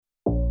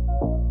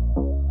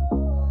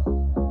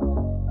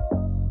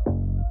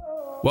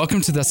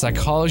Welcome to the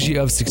Psychology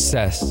of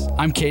Success.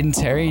 I'm Caden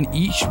Terry, and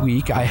each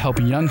week I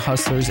help young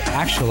hustlers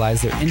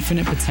actualize their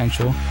infinite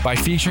potential by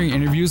featuring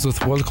interviews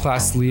with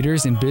world-class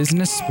leaders in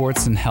business,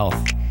 sports, and health.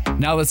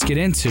 Now let's get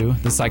into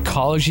the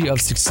Psychology of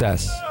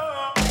Success.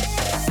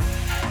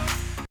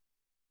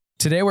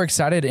 Today, we're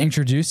excited to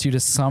introduce you to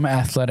Summit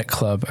Athletic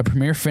Club, a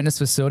premier fitness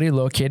facility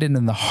located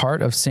in the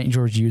heart of St.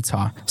 George,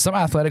 Utah. Summit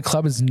Athletic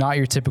Club is not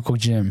your typical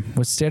gym.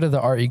 With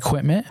state-of-the-art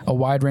equipment, a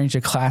wide range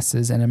of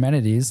classes, and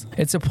amenities,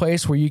 it's a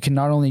place where you can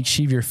not only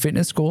achieve your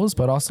fitness goals,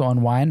 but also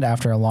unwind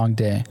after a long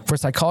day. For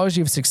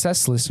Psychology of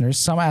Success listeners,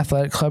 Summit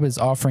Athletic Club is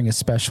offering a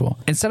special.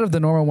 Instead of the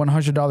normal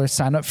 $100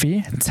 sign-up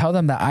fee, tell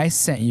them that I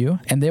sent you,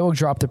 and they will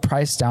drop the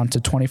price down to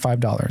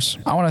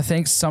 $25. I want to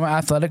thank Summit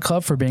Athletic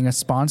Club for being a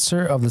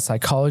sponsor of the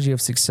Psychology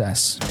of Success.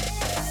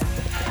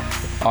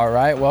 All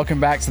right, welcome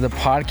back to the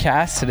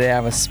podcast. Today I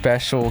have a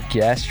special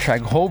guest,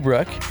 Tregg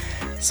Holbrook.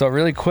 So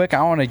really quick,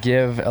 I want to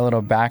give a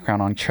little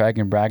background on Tregg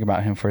and brag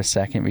about him for a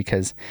second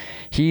because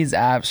he's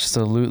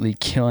absolutely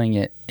killing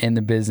it in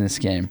the business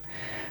game.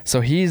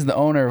 So he's the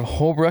owner of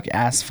Holbrook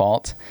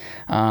Asphalt.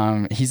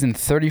 He's in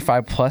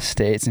 35 plus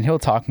states, and he'll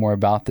talk more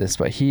about this,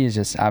 but he is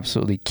just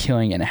absolutely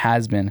killing it and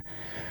has been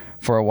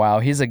for a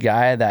while. He's a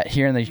guy that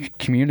here in the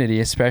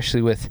community,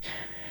 especially with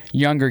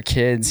younger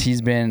kids,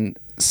 he's been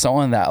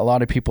someone that a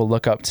lot of people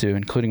look up to,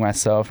 including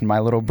myself and my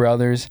little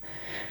brothers,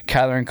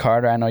 Kyler and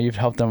Carter. I know you've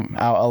helped them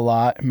out a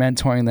lot,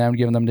 mentoring them,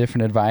 giving them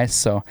different advice.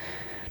 So,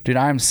 dude,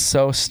 I'm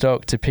so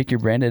stoked to pick your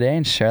brain today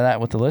and share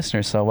that with the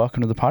listeners. So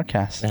welcome to the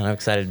podcast. And I'm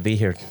excited to be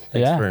here.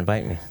 Thanks for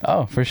inviting me.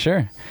 Oh, for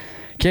sure.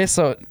 Okay,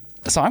 so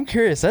I'm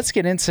curious. Let's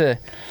get into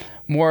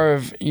more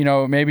of,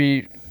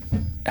 maybe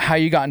how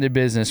you got into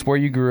business, where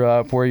you grew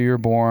up, where you were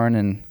born,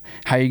 and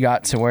how you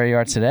got to where you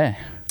are today.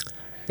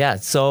 Yeah,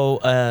 so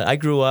I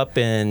grew up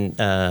in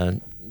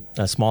a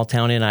small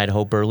town in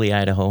Idaho, Burley,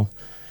 Idaho.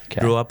 Okay.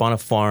 Grew up on a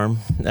farm,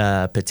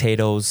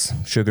 potatoes,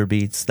 sugar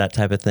beets, that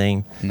type of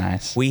thing.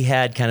 Nice. We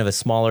had kind of a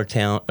smaller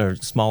town or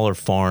smaller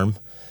farm.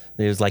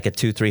 It was like a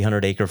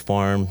 200-300 acre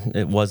farm.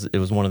 It was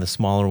one of the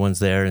smaller ones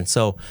there, and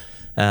so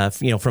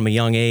from a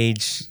young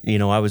age,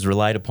 I was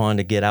relied upon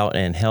to get out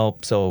and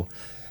help. So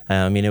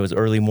it was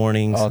early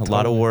mornings, a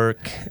lot of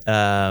work.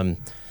 When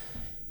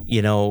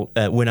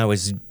I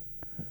was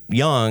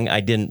young,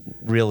 I didn't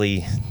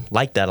really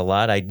like that a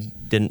lot. I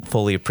didn't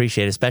fully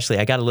appreciate it, especially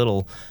when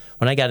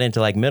I got into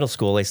like middle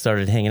school, I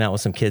started hanging out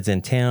with some kids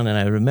in town, and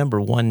I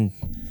remember one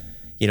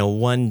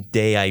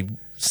day I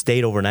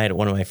stayed overnight at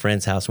one of my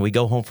friends' house, and we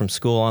go home from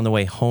school. On the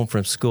way home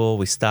from school,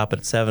 we stop at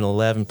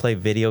 7-Eleven, play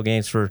video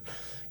games for a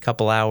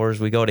couple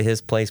hours. We go to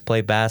his place, play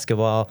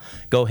basketball,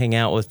 go hang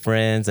out with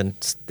friends, and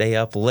stay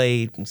up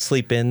late,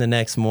 sleep in the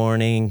next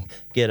morning,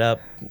 get up,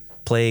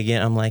 play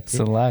again. I'm like, it's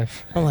a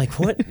life. I'm like,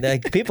 what?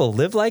 Like, people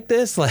live like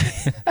this? Like,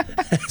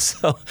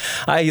 so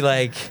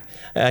I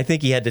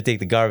think he had to take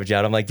the garbage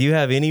out. I'm like, do you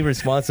have any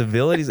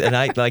responsibilities? And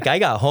I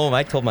got home.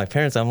 I told my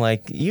parents, I'm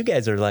like, you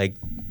guys are like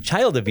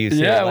child abuse.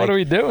 Yeah, here. What are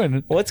we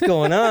doing? What's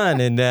going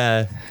on?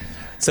 And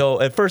so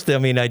at first,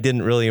 I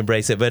didn't really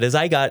embrace it. But as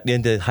I got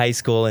into high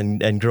school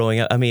and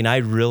growing up, I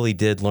really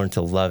did learn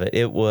to love it.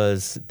 It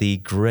was the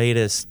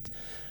greatest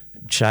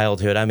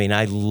childhood.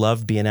 I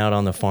loved being out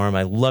on the farm.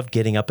 I loved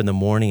getting up in the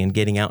morning and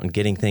getting out and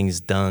getting things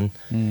done.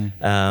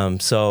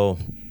 So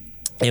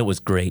it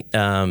was great.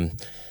 Probably,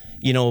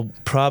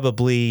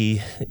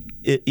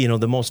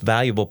 the most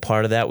valuable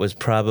part of that was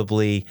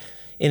probably,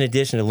 in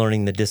addition to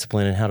learning the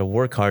discipline and how to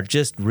work hard,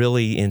 just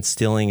really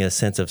instilling a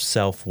sense of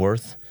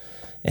self-worth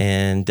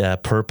and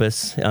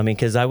purpose.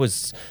 Because I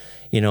was,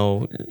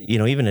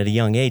 even at a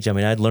young age,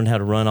 I'd learned how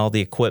to run all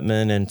the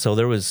equipment, and so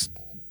there was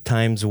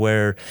times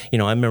where, I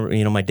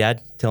remember, my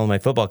dad telling my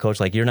football coach,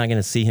 like, you're not going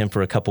to see him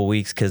for a couple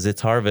weeks because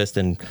it's harvest.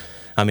 And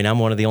I'm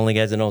one of the only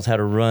guys that knows how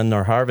to run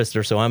our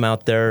harvester. So I'm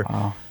out there,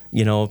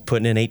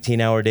 putting in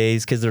 18-hour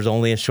days because there's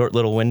only a short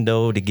little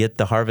window to get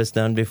the harvest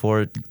done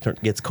before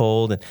it gets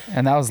cold.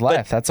 And that was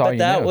life. That's all you knew.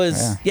 That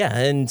was, yeah.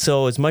 And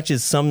so as much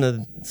as some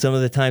of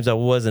the times I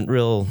wasn't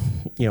real,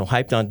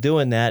 hyped on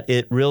doing that,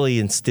 it really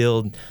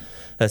instilled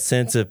a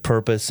sense of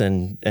purpose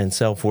and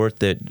self-worth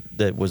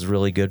that was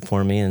really good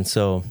for me. And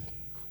so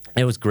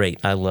it was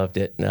great. I loved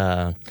it.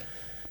 Went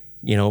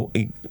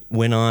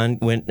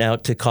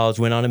out to college,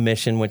 went on a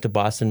mission, went to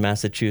Boston,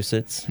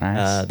 Massachusetts.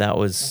 Nice. That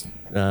was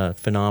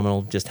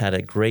phenomenal. Just had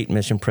a great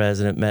mission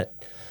president, met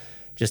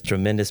just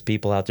tremendous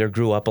people out there,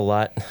 grew up a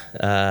lot.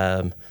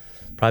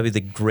 Probably the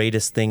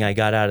greatest thing I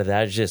got out of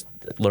that is just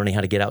learning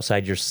how to get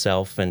outside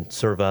yourself and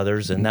serve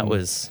others. And that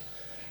was,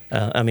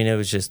 it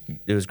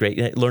was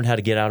great. I learned how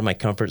to get out of my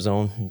comfort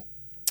zone.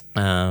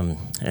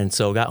 And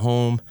so got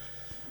home,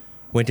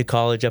 went to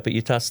college up at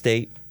Utah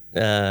State.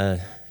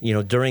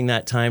 During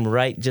that time,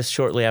 right just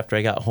shortly after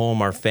I got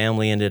home, our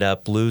family ended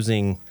up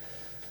losing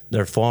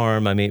their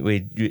farm.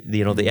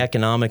 The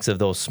economics of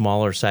those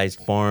smaller sized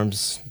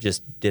farms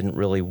just didn't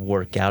really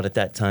work out at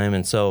that time.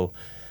 And so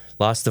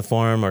lost the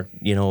farm,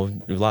 we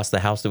lost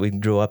the house that we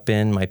grew up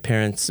in. My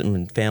parents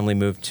and family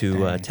moved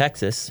to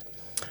Texas.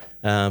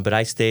 But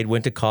I stayed,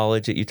 went to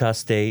college at Utah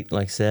State,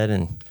 like I said,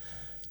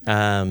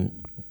 and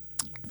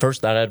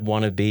first thought I'd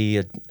want to be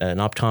an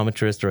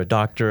optometrist or a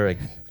doctor. I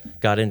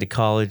got into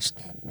college,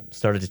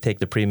 started to take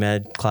the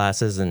pre-med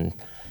classes, and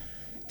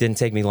didn't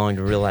take me long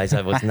to realize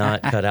I was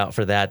not cut out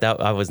for that.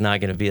 I was not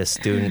going to be a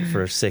student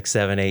for 6,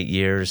 7, 8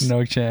 years.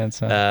 No chance.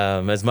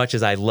 Huh? As much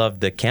as I loved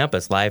the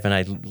campus life and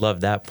I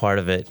loved that part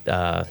of it,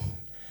 I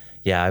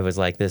was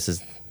like,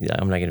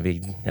 I'm not going to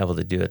be able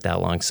to do it that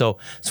long. So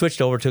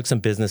switched over, took some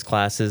business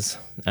classes.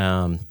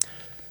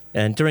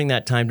 And during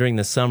that time, during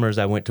the summers,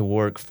 I went to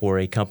work for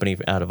a company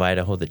out of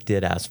Idaho that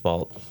did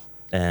asphalt.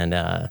 And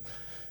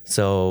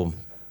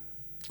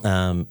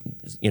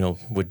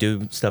would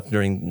do stuff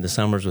during the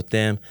summers with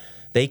them.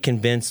 They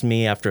convinced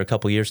me after a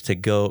couple years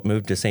to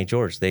move to St.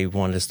 George. They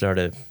wanted to start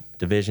a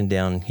division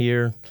down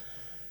here.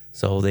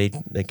 So they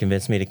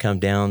convinced me to come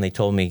down. They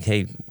told me,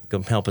 hey,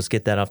 come help us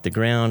get that off the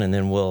ground, and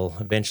then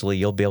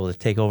you'll be able to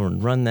take over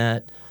and run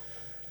that.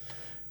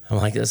 I'm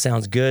like, that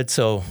sounds good.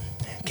 So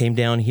came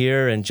down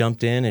here and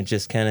jumped in and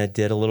just kind of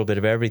did a little bit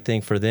of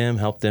everything for them,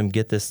 helped them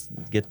get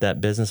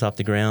that business off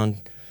the ground.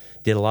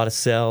 Did a lot of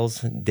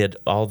sales, did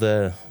all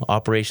the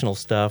operational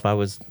stuff. I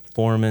was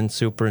foreman,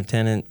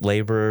 superintendent,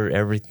 laborer,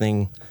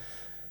 everything.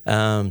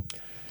 That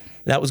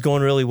was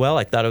going really well.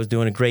 I thought I was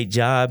doing a great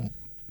job.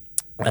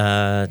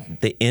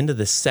 The end of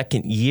the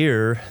second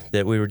year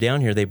that we were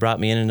down here, they brought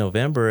me in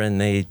November, and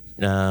they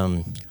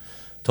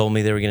told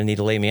me they were going to need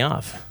to lay me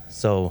off.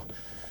 So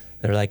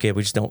they're like, hey,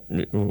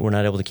 we're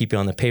not able to keep you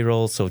on the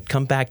payroll. So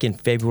come back in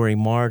February,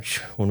 March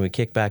when we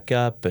kick back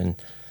up. And,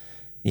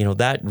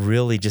 that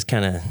really just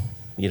kind of,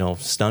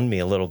 stunned me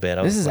a little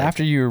bit. This is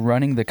after you were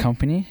running the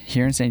company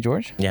here in St.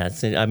 George? Yeah.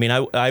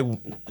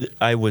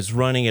 I was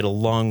running it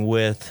along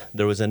with,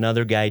 there was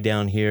another guy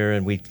down here,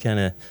 and we kind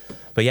of,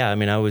 but yeah,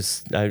 I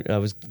was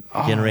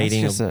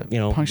generating, that's just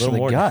a punch little to the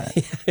more. gut.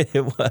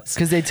 It was.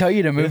 Because they tell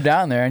you to move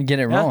down there and get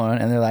it rolling,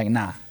 and they're like,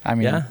 nah.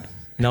 Yeah.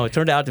 No, it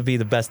turned out to be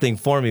the best thing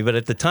for me. But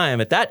at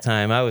that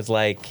time, I was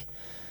like,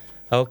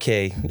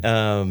 okay.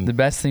 The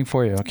best thing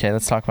for you. Okay,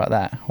 let's talk about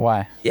that.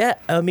 Why? Yeah,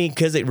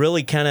 because it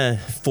really kind of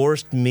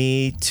forced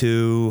me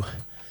to,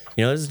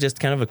 this is just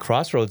kind of a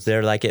crossroads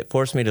there. Like, it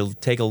forced me to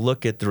take a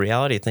look at the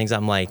reality of things.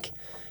 I'm like,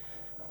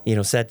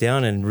 sat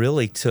down and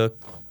really took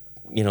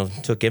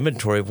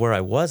inventory of where I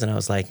was. And I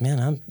was like,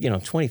 man,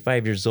 I'm,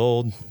 25 years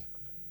old.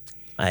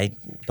 I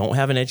don't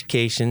have an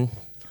education,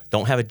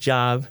 don't have a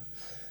job,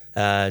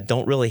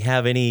 don't really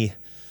have any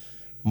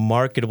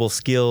marketable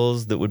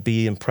skills that would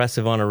be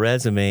impressive on a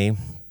resume.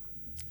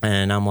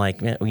 And I'm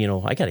like, man,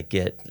 I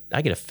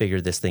gotta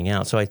figure this thing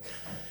out. So I'm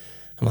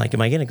like,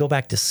 am I going to go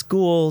back to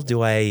school?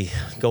 Do I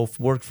go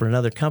work for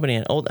another company?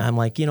 And I'm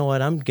like, you know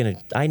what?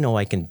 I know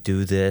I can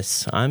do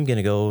this. I'm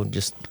going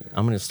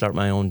to start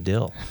my own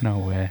deal. No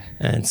way.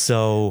 And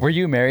so. Were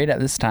you married at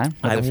this time?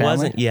 I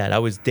wasn't yet. I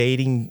was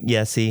dating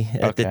Yessie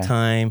at the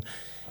time.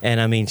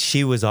 And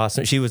she was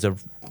awesome. She was a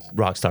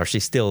rock star. She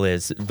still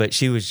is. But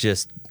she was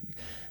just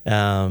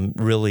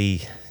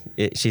really,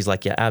 she's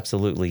like, yeah,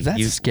 absolutely.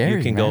 That's scary,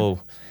 you can go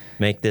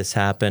make this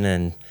happen.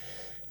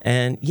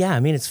 And yeah,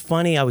 it's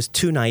funny. I was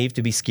too naive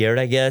to be scared,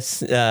 I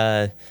guess.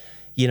 But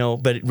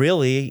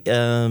really,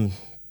 I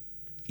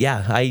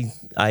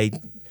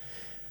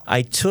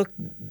took,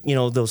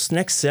 those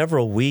next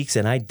several weeks,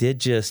 and I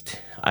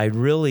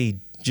really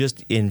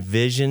just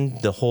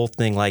envisioned the whole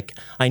thing. Like,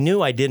 I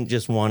knew I didn't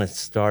just want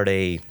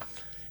to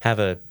have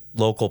a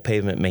local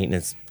pavement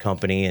maintenance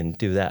company and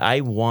do that.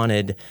 I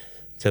wanted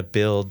to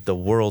build the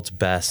world's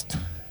best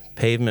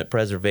pavement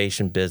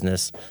preservation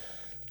business.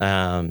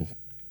 And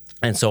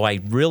so I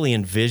really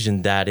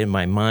envisioned that in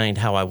my mind,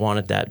 how I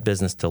wanted that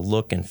business to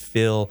look and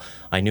feel.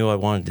 I knew I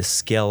wanted to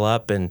scale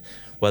up, and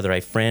whether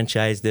I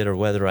franchised it or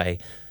whether I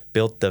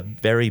built the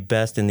very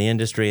best in the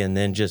industry and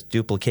then just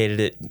duplicated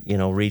it,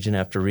 region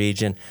after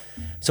region.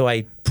 So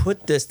I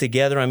put this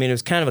together. It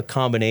was kind of a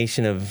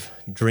combination of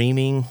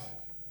dreaming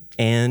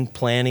and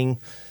planning.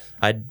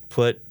 I'd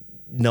put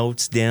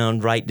notes down,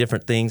 write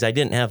different things. I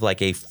didn't have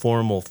like a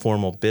formal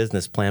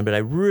business plan, but I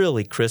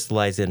really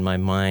crystallized in my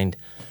mind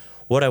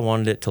what I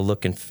wanted it to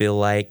look and feel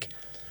like.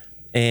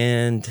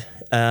 And,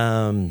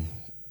 the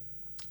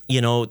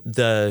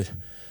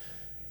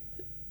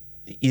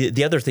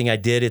other thing I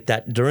did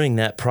during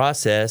that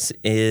process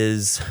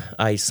is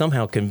I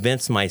somehow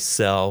convinced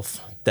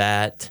myself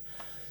that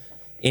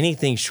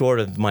anything short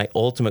of my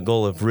ultimate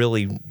goal of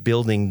really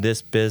building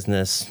this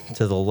business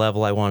to the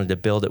level I wanted to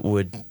build it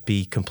would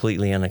be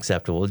completely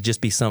unacceptable. It would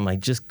just be something I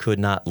just could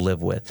not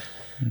live with.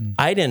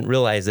 I didn't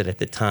realize it at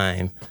the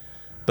time,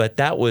 but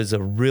that was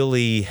a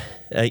really,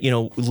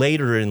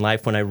 later in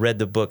life when I read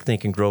the book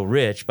Think and Grow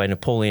Rich by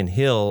Napoleon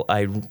Hill,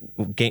 I,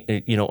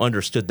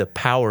 understood the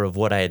power of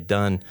what I had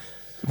done.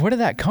 Where did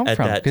that come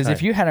from? Because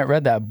if you hadn't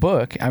read that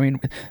book,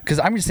 because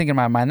I'm just thinking in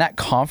my mind, that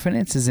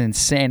confidence is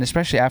insane,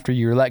 especially after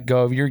you let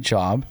go of your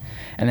job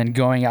and then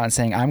going out and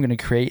saying, I'm going to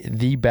create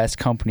the best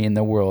company in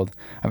the world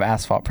of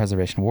asphalt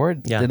preservation. Where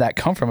did that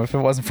come from if it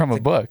wasn't from a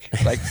book?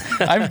 Like,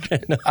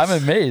 I'm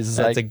amazed.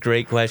 That's a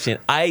great question.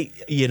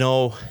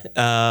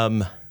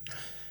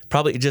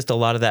 Probably just a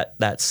lot of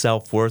that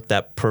self-worth,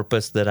 that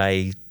purpose that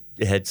I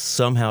had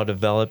somehow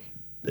developed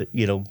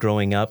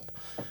growing up.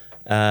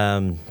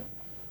 And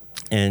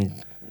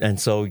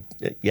so,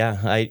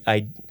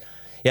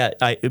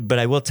 but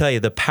I will tell you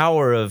the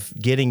power of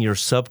getting your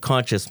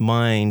subconscious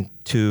mind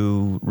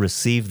to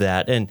receive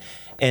that and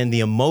the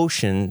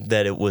emotion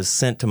that it was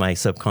sent to my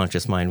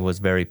subconscious mind was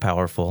very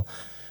powerful.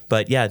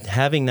 But yeah,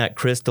 having that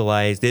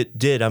crystallized,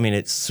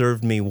 it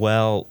served me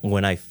well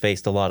when I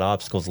faced a lot of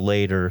obstacles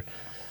later.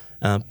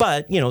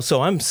 But,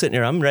 so I'm sitting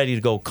here, I'm ready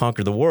to go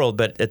conquer the world.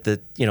 But the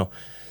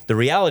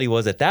reality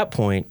was at that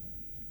point,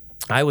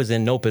 I was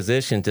in no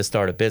position to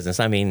start a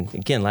business. I mean,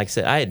 again, like I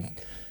said, I had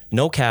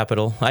no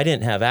capital. I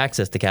didn't have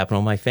access to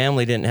capital. My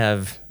family didn't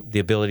have the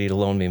ability to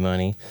loan me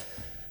money.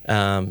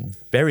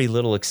 Very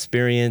little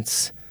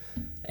experience.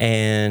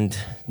 And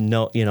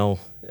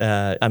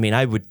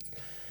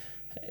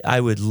I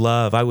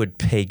would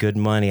pay good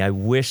money. I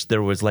wish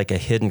there was like a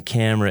hidden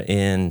camera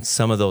in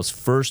some of those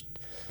first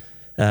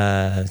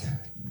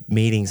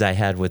meetings I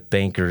had with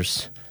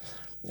bankers.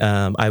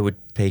 I would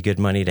pay good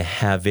money to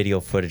have video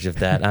footage of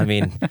that. I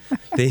mean,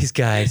 these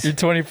guys. You're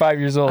 25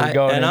 years old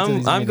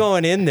I'm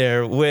going in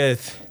there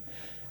with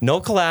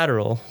no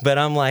collateral, but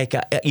I'm like,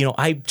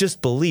 I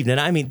just believed. And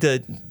I mean,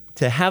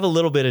 to have a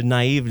little bit of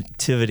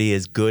naivety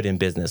is good in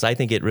business. I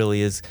think it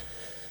really is.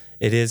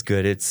 It is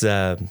good. It's.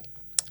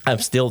 I'm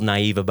still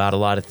naive about a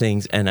lot of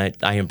things, and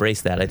I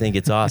embrace that. I think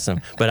it's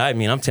awesome. But I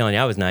mean, I'm telling you,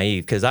 I was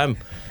naive because I'm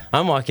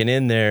walking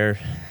in there.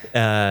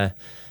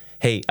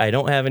 Hey, I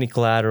don't have any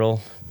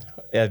collateral.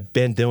 I've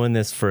been doing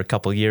this for a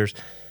couple of years,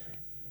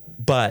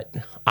 but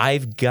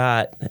I've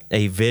got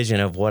a vision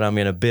of what I'm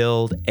going to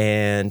build,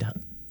 and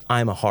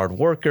I'm a hard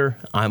worker.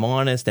 I'm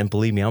honest, and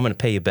believe me, I'm going to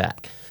pay you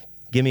back.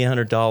 Give me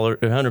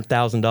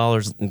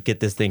 $100,000 and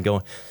get this thing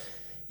going.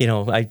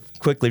 I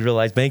quickly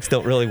realized banks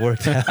don't really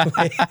work that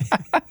way.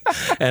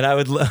 And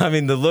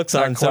the looks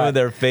on some of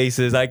their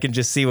faces, I can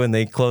just see when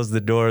they close the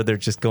door, they're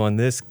just going,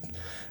 this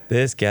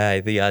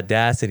guy, the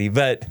audacity.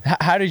 But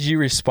how did you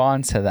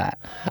respond to that,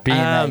 being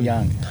that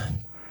young?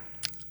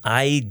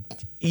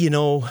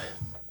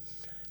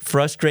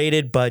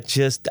 Frustrated, but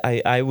just,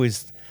 I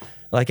was,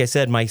 like I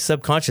said, my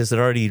subconscious had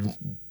already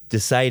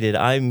decided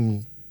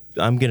I'm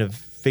going to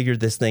figure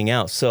this thing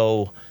out.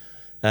 So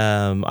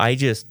I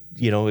just,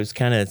 it was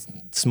kind of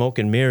smoke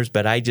and mirrors,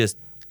 but I just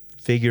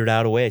figured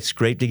out a way. I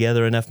scraped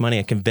together enough money.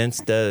 I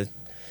convinced,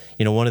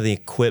 one of the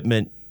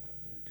equipment,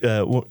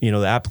 the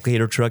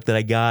applicator truck that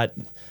I got,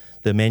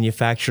 the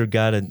manufacturer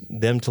got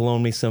them to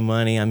loan me some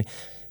money. I mean,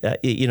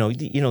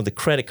 the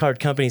credit card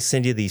companies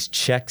send you these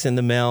checks in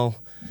the mail.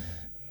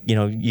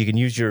 You can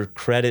use your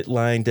credit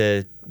line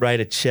to write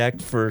a check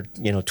for,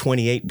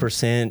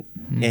 28%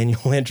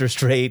 annual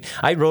interest rate.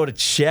 I wrote a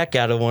check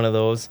out of one of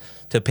those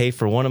to pay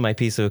for one of my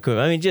pieces of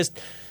equipment. I mean, just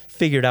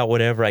figured out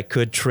whatever I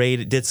could,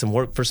 trade, did some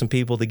work for some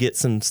people to get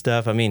some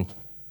stuff. I mean,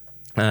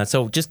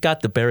 so just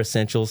got the bare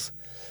essentials,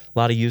 a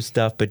lot of used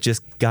stuff, but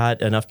just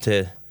got enough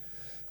to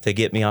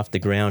get me off the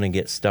ground and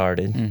get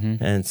started.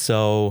 Mm-hmm. And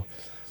so,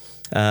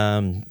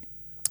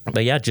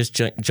 but yeah,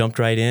 just jumped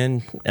right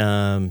in.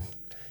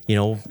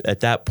 At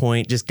that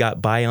point, just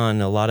got by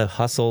on a lot of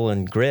hustle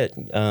and grit.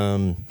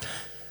 I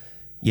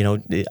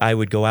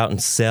would go out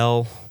and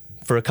sell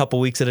for a couple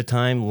weeks at a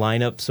time,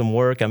 line up some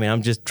work. I mean,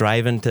 I'm just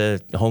driving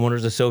to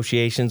homeowners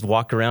associations,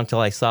 walk around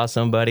till I saw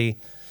somebody.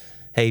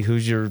 Hey,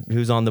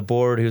 who's on the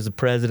board? Who's the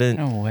president?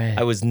 No way.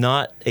 I was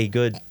not a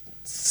good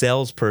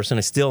salesperson.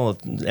 I still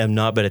am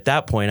not, but at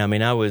that point, I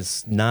mean, I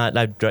was not.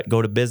 I'd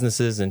go to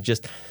businesses and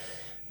just,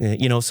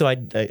 so I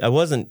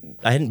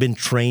hadn't been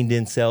trained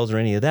in sales or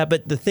any of that.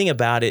 But the thing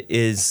about it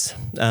is,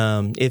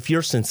 if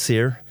you're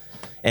sincere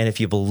and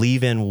if you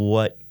believe in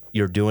what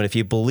you're doing, if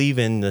you believe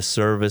in the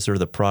service or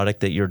the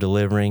product that you're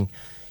delivering,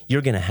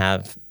 you're going to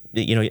have,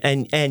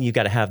 and you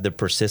got to have the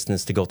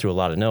persistence to go through a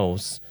lot of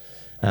no's.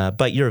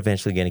 But you're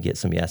eventually going to get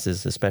some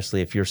yeses,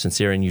 especially if you're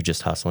sincere and you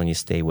just hustle and you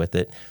stay with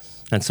it.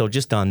 And so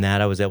just on that,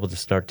 I was able to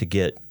start to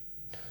get,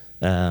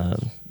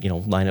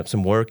 line up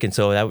some work. And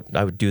so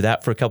I would do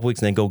that for a couple weeks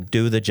and then go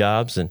do the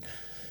jobs and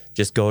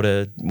just go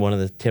to one of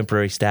the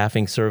temporary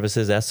staffing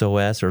services,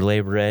 SOS or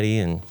Labor Ready,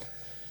 and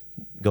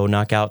go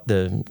knock out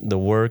the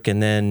work.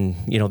 And then,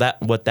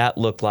 what that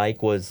looked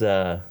like was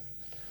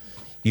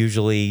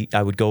usually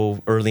I would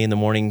go early in the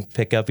morning,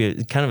 pick up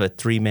kind of a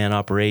 3-man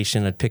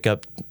operation. I'd pick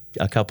up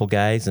a couple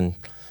guys, and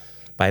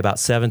by about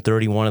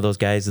 7:30, one of those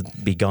guys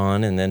would be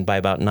gone. And then by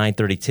about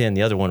 9:30, 10,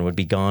 the other one would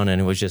be gone.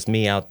 And it was just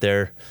me out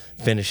there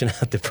finishing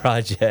out the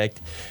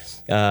project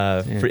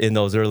in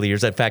those early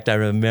years. In fact, I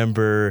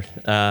remember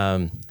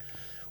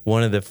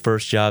one of the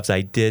first jobs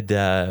I did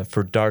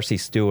for Darcy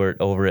Stewart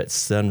over at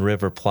Sun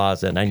River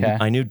Plaza. And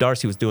I knew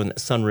Darcy was doing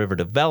Sun River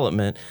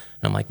development.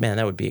 And I'm like, man,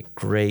 that would be a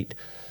great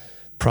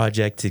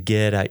project to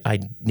get. I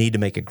need to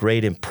make a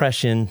great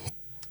impression.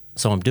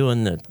 So I'm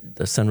doing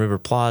the Sun River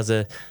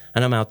Plaza,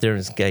 and I'm out there, and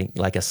it's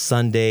like a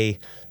Sunday.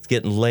 It's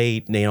getting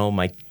late.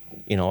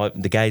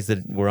 The guys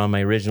that were on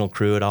my original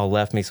crew had all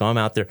left me. So I'm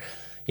out there,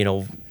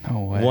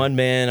 one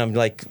man, I'm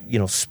like,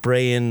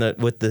 spraying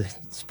with the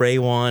spray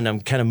wand.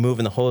 I'm kind of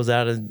moving the hose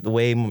out of the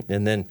way,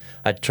 and then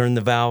I'd turn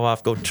the valve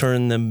off, go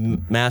turn the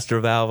master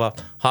valve off,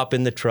 hop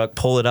in the truck,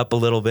 pull it up a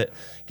little bit,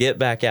 get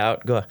back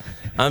out, go.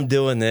 I'm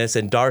doing this,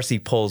 and Darcy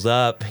pulls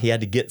up. He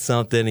had to get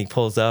something. He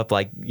pulls up,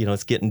 like,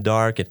 it's getting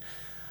dark, and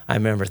I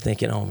remember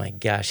thinking, oh my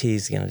gosh,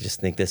 he's going to just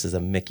think this is a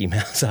Mickey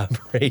Mouse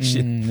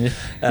operation.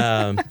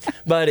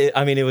 But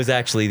it was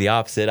actually the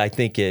opposite. I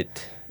think it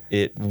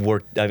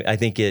worked. I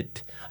think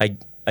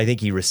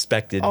he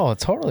respected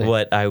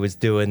what I was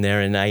doing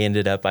there, and I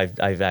ended up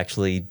I've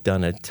actually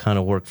done a ton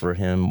of work for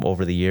him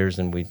over the years,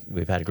 and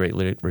we've had a great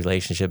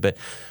relationship. But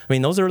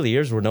those early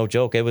years were no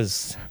joke. It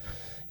was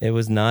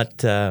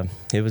not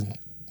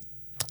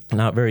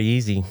very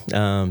easy.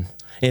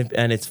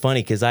 And it's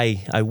funny because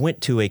I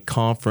went to a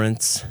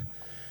conference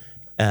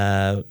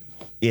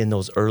in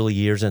those early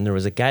years, and there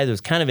was a guy that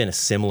was kind of in a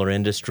similar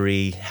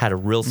industry, had a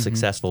real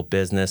successful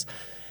business,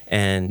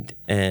 and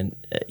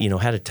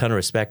had a ton of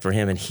respect for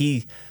him. And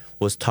he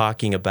was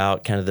talking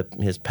about kind of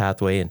his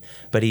pathway,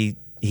 but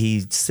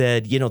he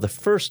said, the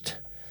first,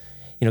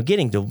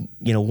 getting to,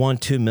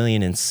 1-2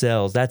 million in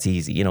sales, that's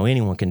easy.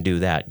 Anyone can do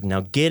that.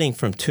 Now getting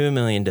from 2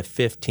 million to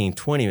 15,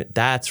 20,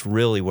 that's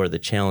really where the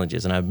challenge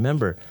is. And I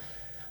remember,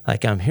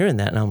 like, I'm hearing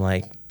that and I'm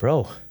like,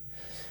 bro,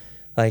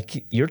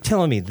 like, you're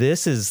telling me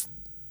this is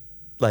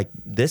the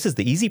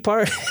easy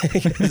part?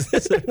 This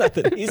is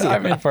nothing easy.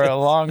 I'm in for a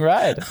long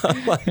ride.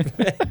 I'm like,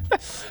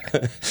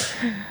 man.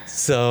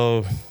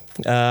 So,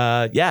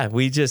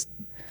 we just,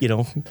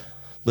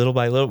 little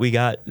by little,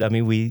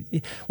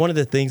 one of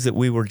the things that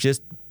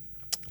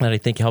that I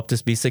think helped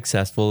us be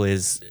successful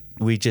is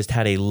we just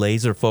had a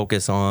laser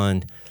focus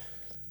on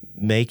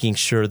making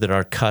sure that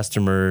our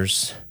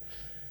customers,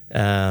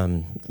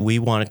 we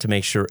wanted to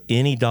make sure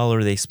any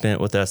dollar they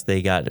spent with us,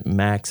 they got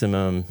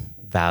maximum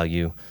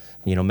value,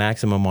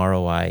 maximum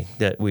ROI,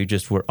 that we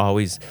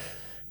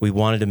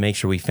wanted to make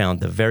sure we found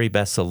the very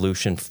best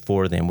solution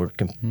for them. We're,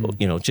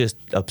 just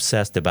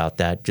obsessed about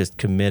that, just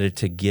committed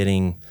to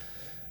getting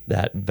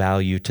that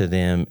value to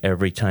them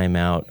every time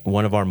out.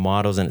 One of our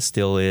mottos, and it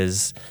still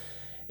is,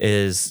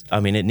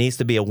 it needs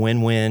to be a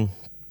win-win,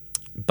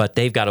 but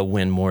they've got to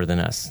win more than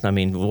us.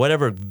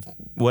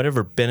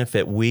 Whatever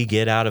benefit we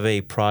get out of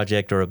a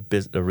project or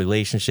a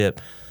relationship,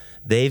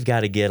 they've got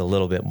to get a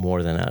little bit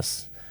more than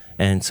us.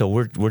 And so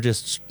we're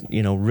just,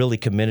 really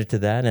committed to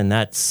that. And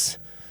that's,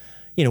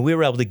 we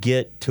were able to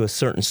get to a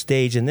certain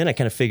stage. And then I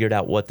kind of figured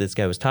out what this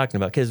guy was talking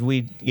about, because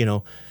we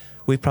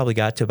probably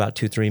got to about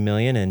 2-3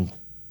 million, and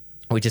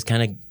we just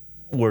kind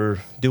of were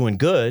doing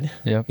good,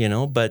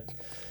 but,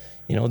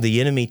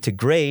 the enemy to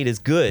great is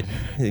good.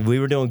 We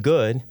were doing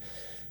good.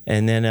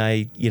 And then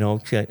I,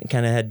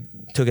 kind of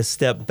took a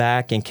step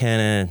back and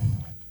kind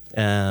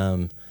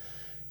of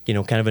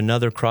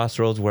another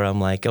crossroads where I'm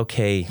like,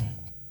 okay,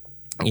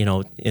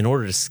 in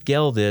order to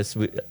scale this,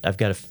 I've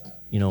got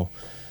to,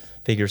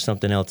 figure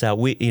something else out.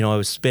 I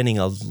was spending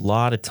a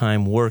lot of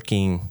time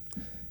working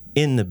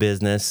in the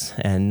business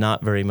and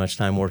not very much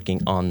time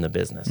working on the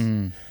business.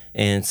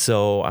 And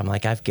so I'm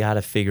like, I've got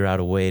to figure out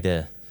a way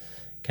to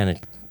kind of,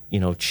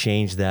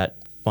 change that.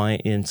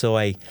 And so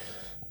I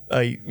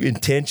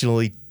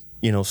intentionally,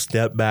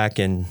 stepped back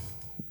and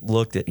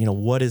looked at,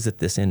 what is it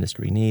this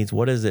industry needs?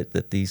 What is it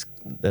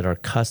that our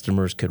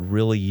customers could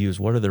really use?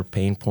 What are their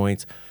pain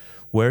points?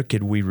 Where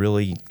could we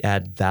really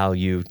add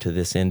value to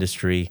this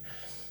industry?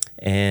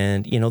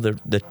 And,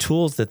 the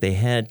tools that they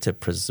had to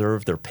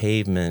preserve their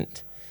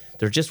pavement,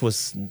 there just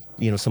was,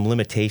 some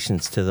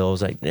limitations to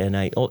those. I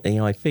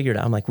figured,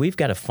 I'm like, we've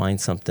got to find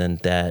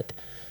something that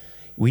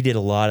we did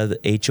a lot of the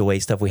HOA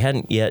stuff. We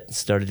hadn't yet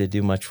started to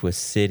do much with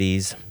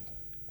cities.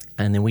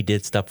 And then we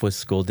did stuff with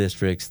school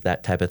districts,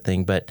 that type of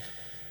thing. But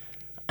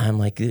I'm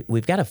like,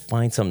 we've got to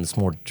find something that's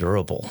more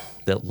durable,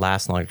 that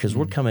lasts longer, because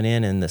we're coming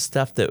in and the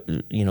stuff that,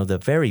 the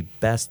very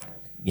best,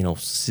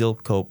 seal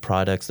coat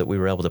products that we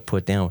were able to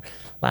put down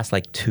last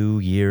like 2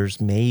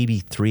 years, maybe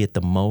 3 at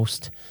the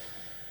most.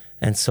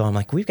 And so I'm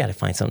like, we've got to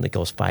find something that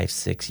goes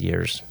 5-6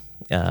 years.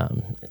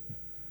 And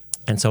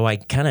so I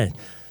kind of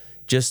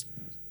just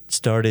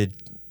started,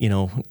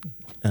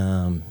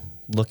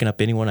 looking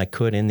up anyone I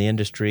could in the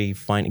industry,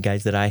 finding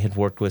guys that I had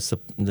worked with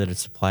that had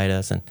supplied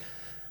us. And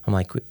I'm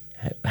like,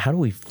 how do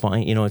we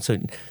find, so,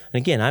 and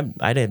again,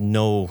 I'd have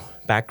no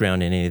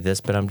background in any of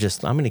this, but I'm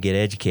going to get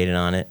educated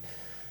on it.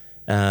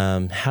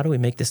 How do we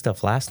make this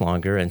stuff last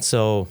longer? And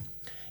so,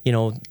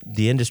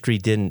 the industry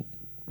didn't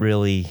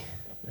really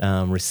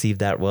receive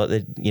that well,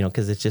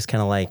 because it's just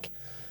kind of like,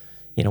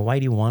 why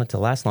do you want it to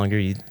last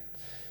longer?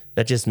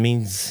 That just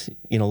means,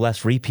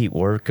 less repeat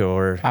work.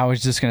 Or I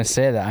was just going to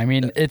say that.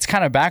 It's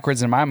kind of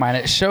backwards in my mind.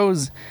 It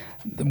shows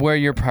where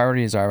your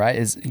priorities are, right?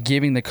 Is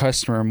giving the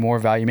customer more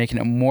value, making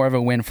it more of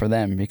a win for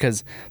them.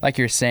 Because like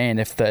you're saying,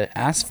 if the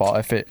asphalt,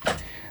 if it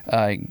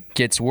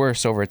gets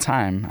worse over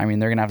time, they're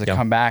going to have to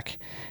come back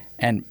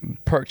and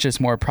purchase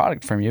more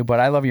product from you. But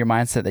I love your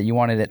mindset that you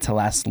wanted it to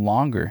last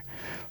longer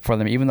for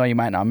them, even though you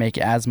might not make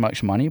as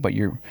much money, but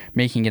you're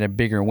making it a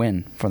bigger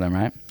win for them,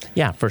 right?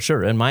 Yeah, for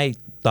sure. And my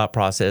thought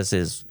process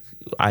is,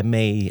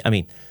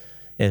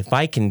 if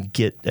I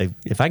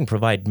can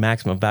provide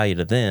maximum value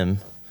to them,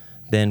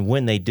 then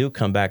when they do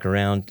come back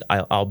around,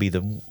 I'll be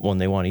the one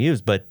they want to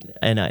use. But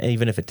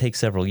even if it takes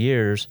several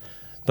years,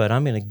 but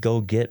I'm going to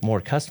go get more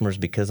customers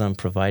because I'm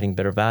providing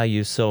better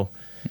value. So,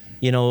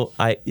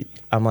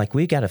 I'm like,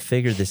 we got to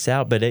figure this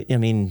out. But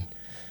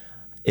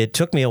it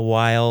took me a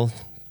while.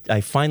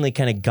 I finally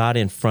kind of got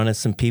in front of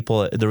some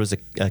people. There was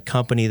a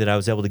company that I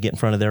was able to get in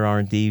front of their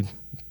R&D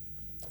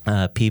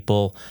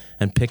people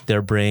and pick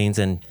their brains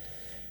and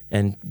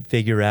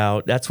figure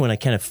out. That's when I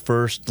kind of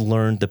first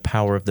learned the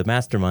power of the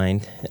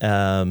mastermind.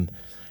 And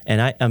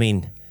I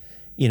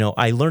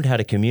learned how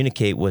to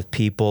communicate with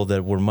people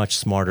that were much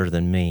smarter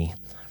than me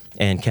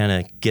and kind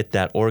of get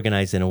that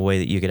organized in a way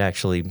that you could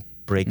actually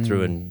break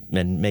through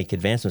and make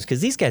advancements.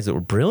 Because these guys that were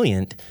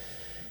brilliant,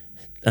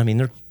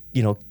 they're,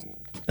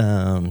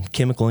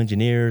 chemical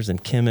engineers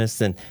and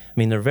chemists, and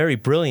they're very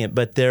brilliant,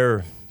 but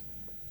they're,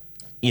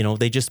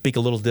 they just speak a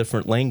little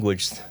different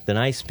language than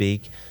I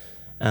speak.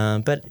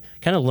 But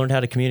kind of learned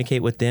how to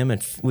communicate with them,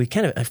 and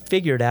I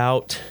figured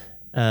out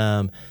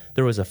there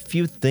was a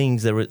few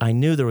things I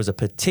knew there was a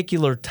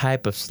particular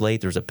type of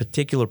slate, there's a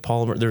particular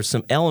polymer, there's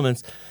some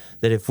elements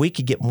that if we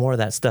could get more of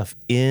that stuff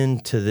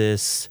into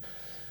this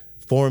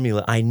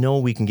formula, I know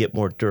we can get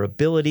more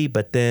durability.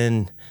 But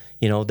then,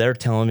 they're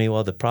telling me,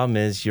 well, the problem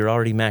is you're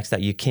already maxed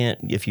out. You can't,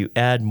 if you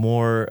add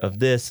more of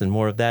this and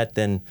more of that,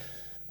 then,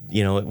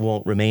 it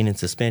won't remain in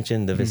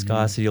suspension. The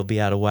viscosity will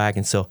be out of whack.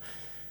 And so,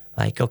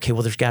 okay,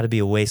 well, there's got to be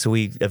a way. So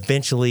we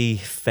eventually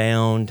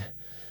found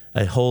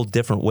a whole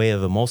different way of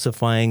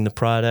emulsifying the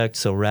product.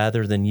 So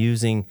rather than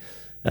using,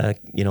 a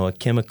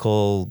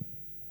chemical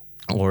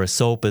or a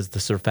soap as the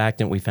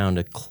surfactant, we found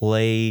a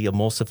clay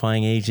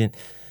emulsifying agent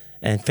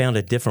and found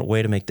a different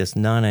way to make this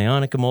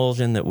non-ionic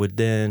emulsion that would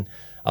then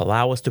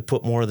allow us to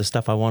put more of the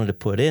stuff I wanted to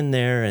put in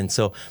there. And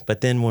so,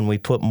 but then when we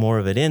put more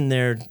of it in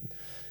there,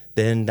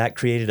 then that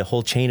created a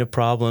whole chain of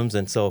problems.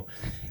 And so,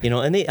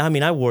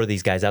 I wore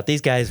these guys out.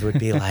 These guys would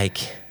be like,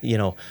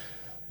 well,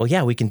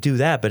 yeah, we can do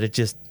that, but it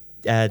just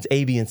adds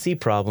A, B, and C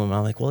problem.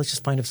 I'm like, well, let's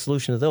just find a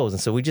solution to those. And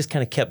so we just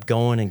kind of kept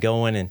going and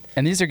going.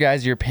 And these are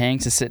guys you're paying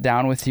to sit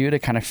down with you to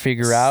kind of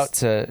figure out,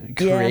 to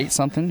create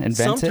something, invent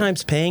it?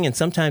 Sometimes paying, and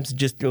sometimes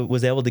just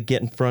was able to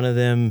get in front of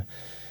them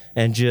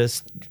and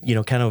just,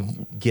 kind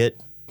of get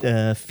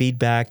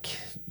feedback,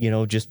 it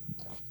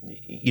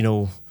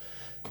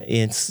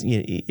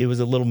was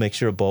a little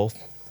mixture of both.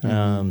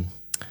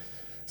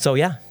 So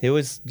yeah, it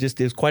was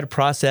quite a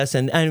process.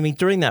 And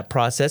during that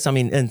process,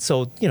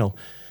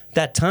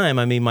 that time,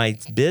 my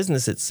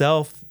business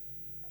itself,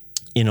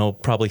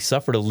 probably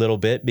suffered a little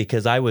bit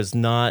because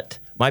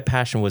my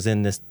passion was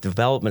in this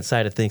development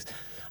side of things.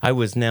 I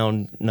was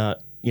now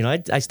not,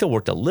 I still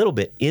worked a little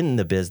bit in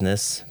the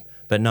business,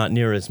 but not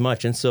near as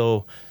much. And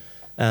so,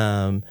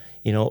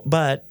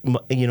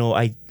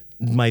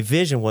 my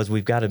vision was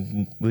we've got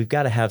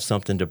to have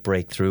something to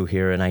break through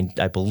here, and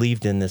I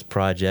believed in this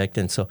project.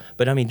 And so,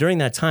 but during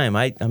that time,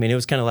 it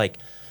was kind of like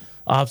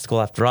obstacle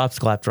after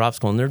obstacle after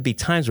obstacle, and there'd be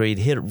times where you'd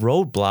hit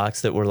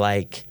roadblocks that were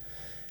like,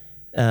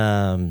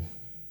 it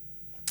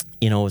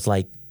was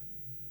like,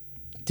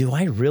 do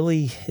I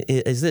really?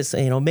 Is this?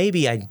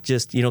 Maybe I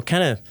just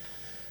kind of.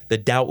 The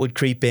doubt would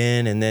creep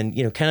in, and then,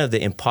 kind of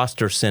the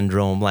imposter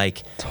syndrome,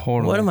 like,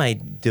 totally. What am I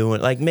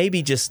doing? Like,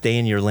 maybe just stay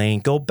in your lane,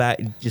 go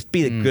back, just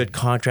be a good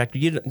contractor.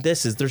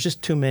 There's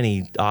just too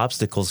many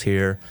obstacles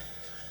here.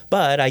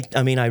 But I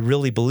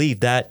really believe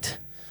that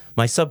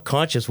my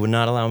subconscious would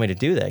not allow me to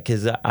do that,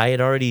 because I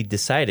had already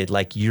decided,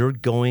 like, you're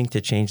going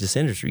to change this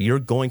industry. You're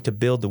going to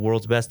build the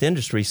world's best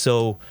industry,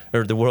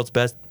 or the world's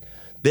best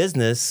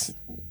business,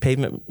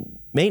 pavement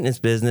maintenance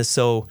business.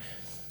 So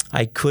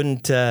I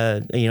couldn't,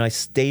 I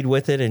stayed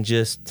with it, and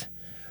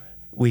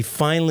we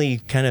finally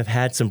kind of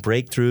had some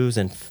breakthroughs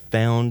and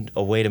found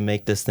a way to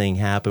make this thing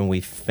happen.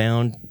 We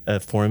found a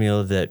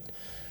formula that,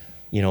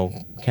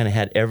 kind of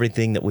had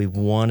everything that we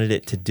wanted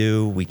it to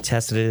do. We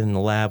tested it in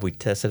the lab, we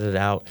tested it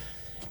out,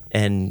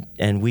 and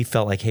we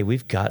felt like, hey,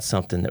 we've got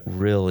something that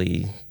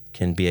really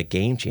can be a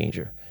game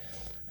changer.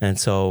 And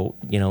so,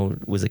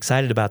 was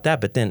excited about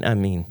that. But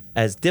then,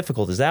 as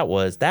difficult as that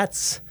was,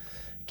 that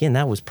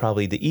was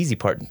probably the easy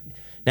part.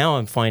 Now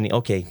I'm finding,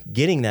 okay,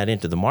 getting that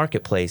into the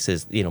marketplace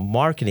is,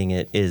 marketing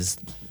it is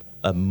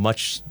a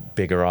much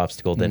bigger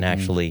obstacle than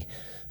actually,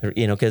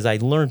 because I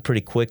learned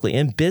pretty quickly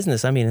in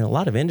business. In a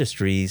lot of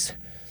industries,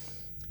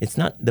 it's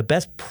not the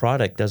best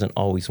product doesn't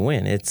always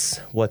win. It's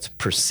what's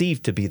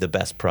perceived to be the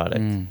best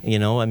product.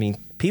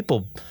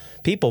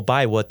 People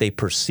buy what they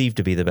perceive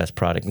to be the best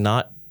product,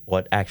 not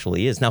what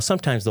actually is. Now,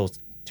 sometimes those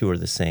two are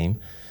the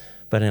same,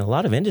 but in a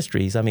lot of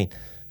industries,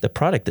 the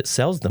product that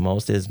sells the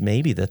most is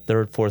maybe the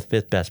third, fourth,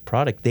 fifth best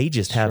product. They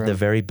just have the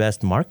very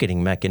best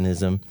marketing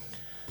mechanism.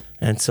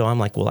 And so I'm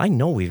like, well, I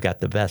know we've got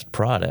the best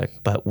product,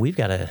 but we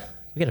got to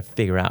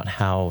figure out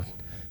how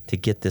to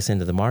get this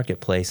into the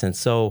marketplace. And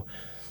so,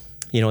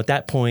 at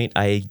that point,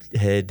 I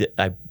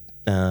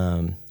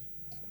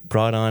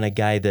brought on a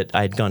guy that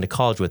I'd gone to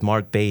college with,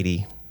 Mark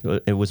Beatty.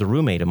 It was a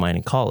roommate of mine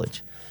in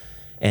college.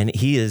 and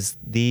he's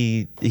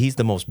the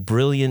most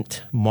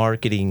brilliant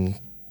marketing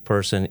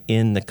person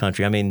in the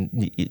country. I mean,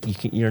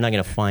 you're not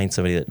going to find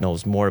somebody that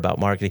knows more about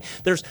marketing.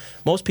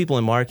 Most people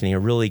in marketing are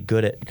really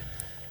good at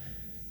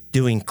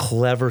doing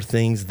clever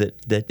things that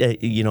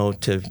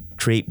to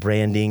create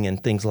branding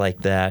and things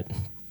like that.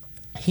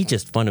 He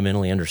just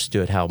fundamentally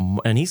understood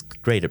and he's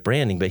great at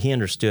branding, but he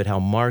understood how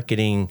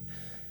marketing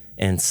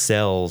and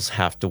sales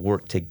have to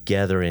work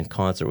together in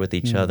concert with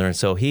each other. And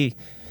so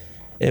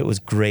it was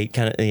great.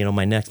 Kind of,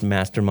 my next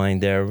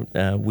mastermind there,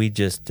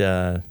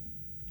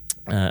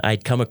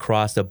 I'd come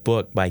across a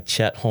book by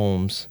Chet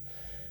Holmes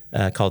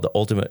called The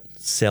Ultimate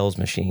Sales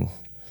Machine.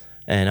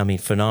 And I mean,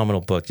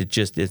 phenomenal book.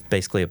 It's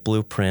basically a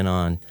blueprint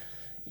on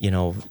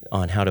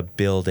how to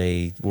build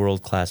a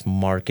world-class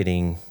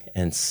marketing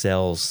and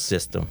sales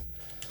system.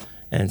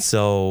 And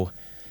so,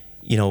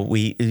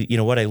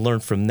 what I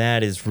learned from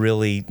that is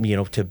really,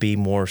 to be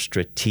more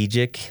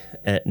strategic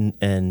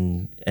and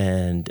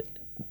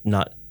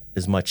not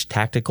as much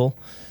tactical.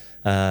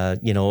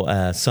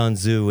 Sun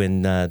Tzu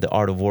in The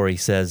Art of War, he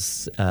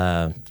says,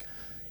 what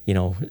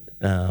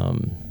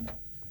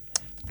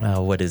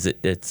is it?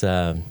 It's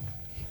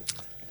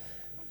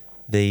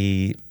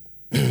the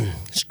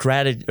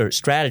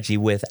strategy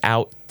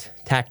without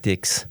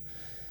tactics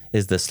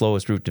is the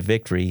slowest route to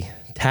victory.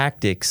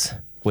 Tactics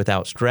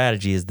without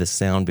strategy is the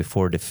sound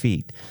before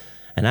defeat.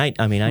 And I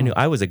knew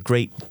I was a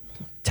great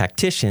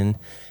tactician.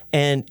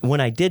 And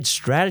when I did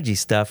strategy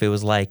stuff, it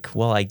was like,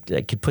 well, I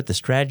could put the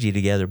strategy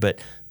together, but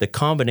the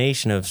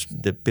combination of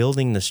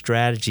building the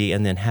strategy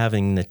and then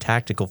having the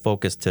tactical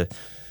focus to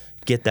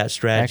get that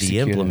strategy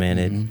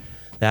implemented,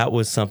 that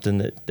was something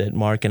that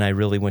Mark and I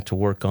really went to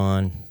work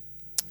on.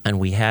 And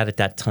we had at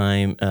that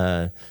time,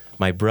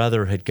 my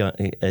brother had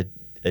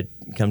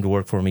come to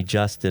work for me,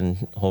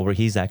 Justin Holbrook.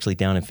 He's actually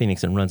down in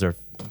Phoenix and runs our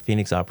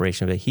Phoenix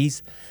operation, but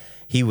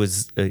he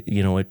was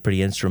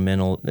pretty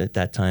instrumental at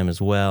that time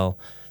as well.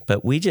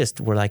 But we just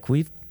were like,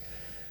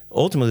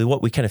 ultimately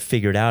what we kind of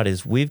figured out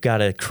is we've got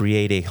to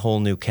create a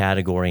whole new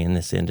category in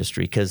this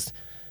industry because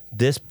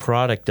this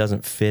product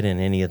doesn't fit in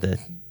any of the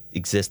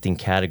existing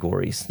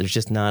categories. There's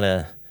just not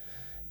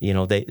we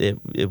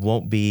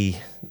won't be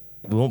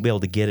able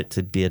to get it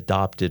to be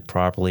adopted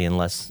properly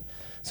unless.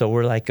 So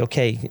we're like,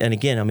 okay, and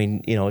again, I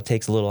mean, it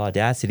takes a little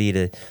audacity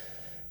to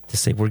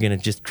say we're going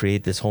to just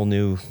create this whole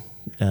new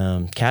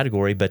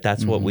category, but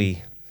that's what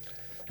we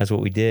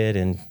did,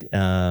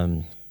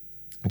 and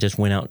just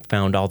went out and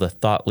found all the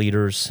thought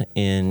leaders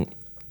in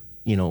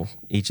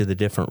each of the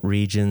different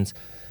regions,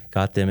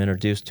 got them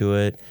introduced to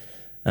it.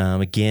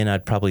 Again,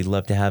 I'd probably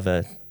love to have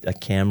a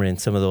camera in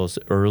some of those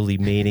early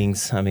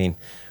meetings. I mean,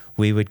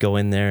 we would go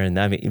in there, and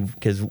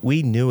because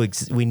we knew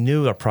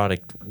our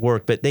product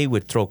worked, but they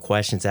would throw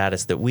questions at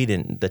us that we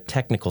didn't. The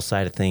technical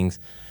side of things,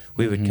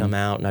 we would come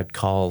out, and I'd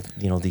call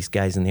these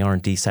guys in the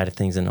R&D side of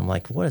things, and I'm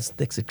like, what does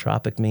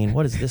thixotropic mean?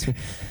 What does this mean?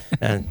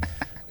 And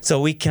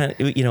so we got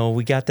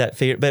that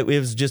figured, but it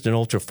was just an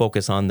ultra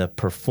focus on the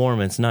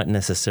performance, not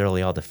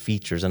necessarily all the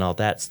features and all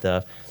that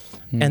stuff.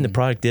 And the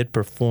product did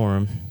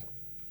perform.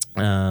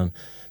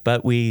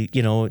 But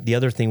the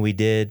other thing we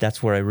did,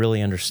 that's where I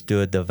really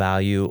understood the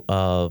value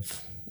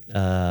of,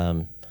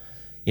 an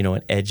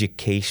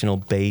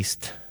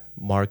educational-based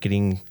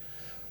marketing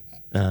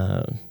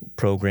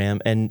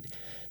program, and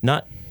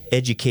not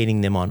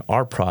educating them on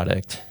our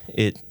product.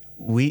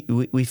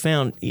 We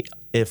found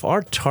if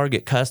our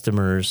target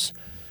customers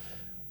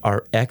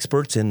are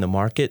experts in the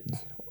market,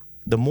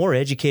 the more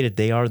educated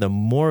they are, the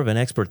more of an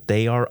expert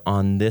they are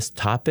on this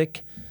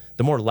topic,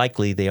 the more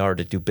likely they are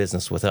to do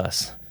business with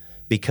us.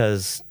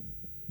 Because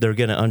they're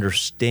going to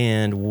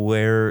understand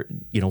where,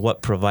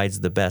 what provides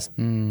the best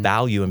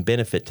value and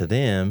benefit to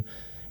them,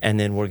 and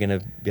then we're going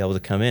to be able to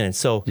come in. And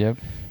so,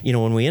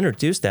 when we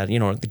introduced that,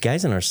 the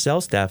guys in our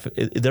sales staff,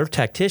 they're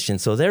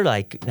tacticians, so they're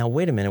like, now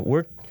wait a minute,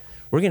 we're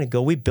going to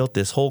go. We built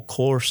this whole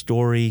core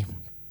story,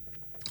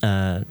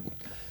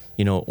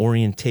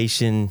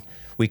 orientation.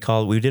 We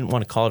didn't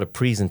want to call it a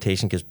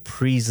presentation because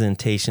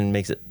presentation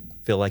makes it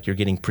feel like you're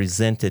getting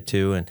presented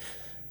to, and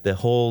the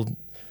whole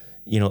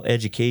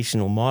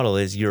educational model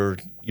is you're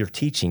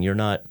teaching, you're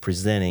not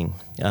presenting.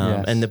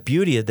 And the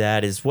beauty of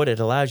that is what it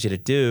allows you to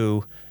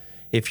do.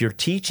 If you're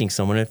teaching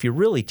someone, if you're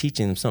really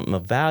teaching them something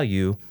of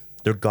value,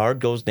 their guard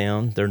goes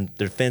down,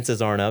 their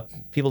fences aren't up.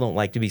 People don't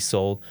like to be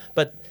sold.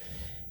 But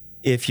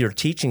if you're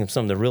teaching them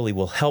something that really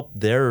will help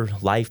their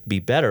life be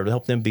better,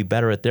 help them be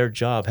better at their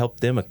job, help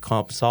them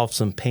solve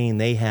some pain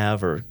they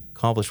have or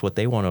accomplish what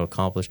they want to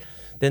accomplish,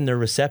 then they're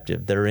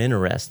receptive, they're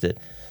interested.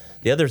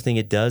 The other thing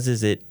it does is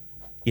they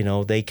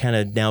kind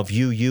of now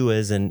view you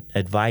as an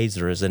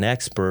advisor, as an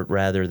expert,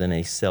 rather than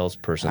a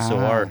salesperson. So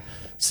our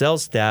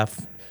sales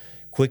staff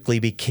quickly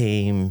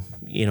became,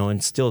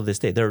 and still to this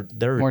day, they're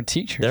more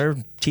teachers. They're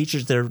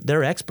teachers.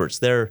 They're experts.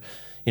 They're,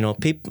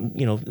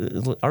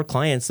 people. Our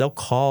clients, they'll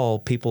call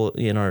people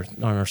on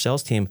our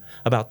sales team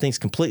about things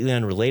completely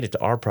unrelated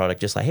to our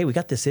product. Just like, hey, we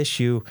got this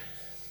issue,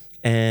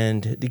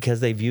 and because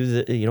they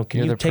view the,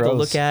 can you take a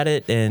look at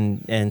it?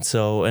 And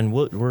so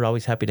we're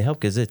always happy to help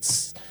because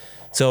it's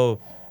so.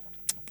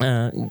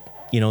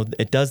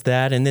 it does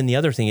that. And then the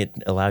other thing it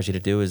allows you to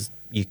do is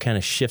you kind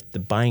of shift the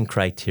buying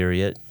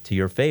criteria to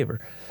your favor.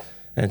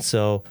 And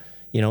so,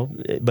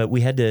 but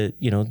we had to,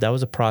 that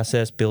was a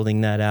process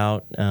building that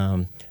out,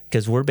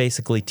 because we're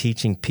basically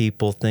teaching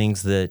people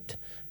things that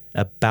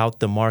about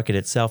the market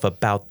itself,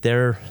 about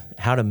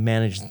how to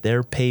manage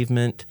their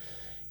pavement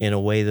in a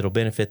way that'll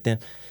benefit them.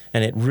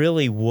 And it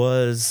really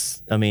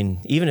was,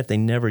 even if they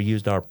never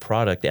used our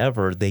product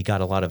ever, they got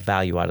a lot of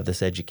value out of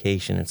this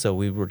education. And so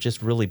we were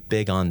just really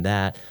big on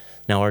that.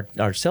 Now,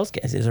 our sales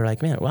guys are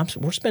like, man,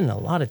 we're spending a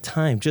lot of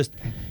time just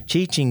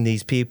teaching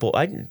these people.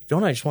 I just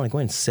want to go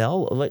ahead and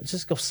sell. Let's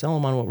just go sell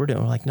them on what we're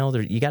doing. We're like, no,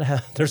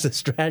 there's a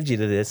strategy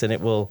to this, and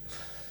it will,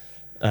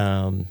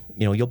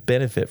 you'll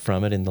benefit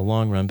from it in the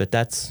long run. But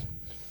that's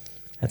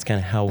kind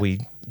of how we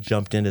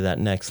jumped into that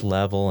next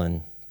level.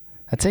 And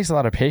that takes a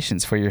lot of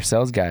patience for your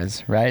sales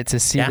guys, right? To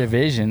see the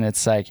vision.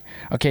 It's like,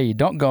 okay, you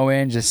don't go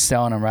in just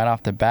selling them right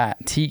off the bat.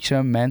 Teach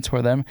them,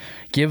 mentor them,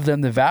 give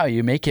them the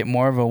value, make it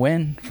more of a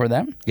win for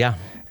them. Yeah.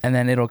 And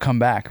then it'll come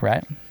back,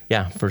 right?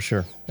 Yeah, for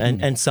sure.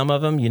 And some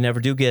of them, you never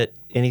do get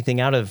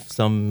anything out of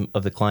some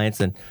of the clients,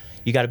 and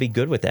you got to be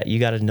good with that. You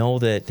got to know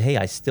that, hey,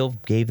 I still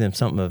gave them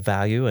something of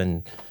value,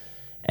 and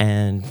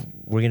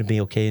we're going to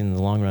be okay in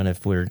the long run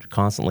if we're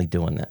constantly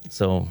doing that.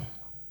 So...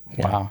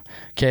 yeah. Wow.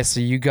 Okay,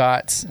 so you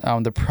got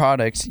the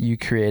product you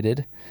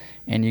created,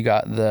 and you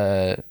got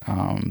the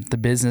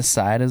business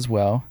side as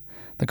well,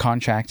 the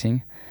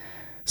contracting.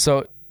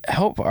 So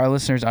help our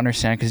listeners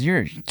understand, because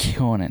you're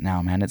killing it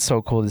now, man. It's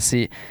so cool to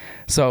see.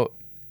 So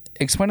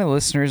explain to the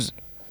listeners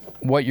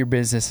what your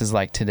business is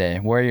like today,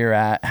 where you're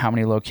at, how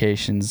many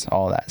locations,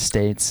 all that,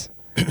 states.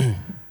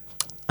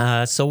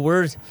 So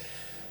we're,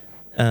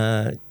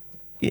 in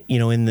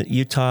the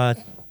Utah,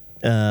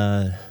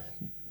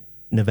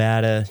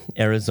 Nevada,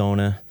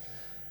 Arizona,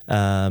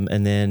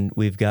 and then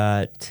we've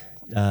got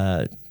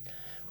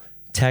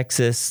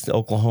Texas,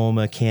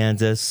 Oklahoma,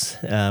 Kansas.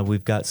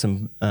 We've got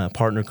some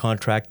partner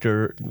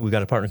contractor. We've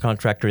got a partner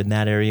contractor in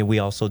that area. We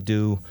also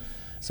do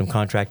some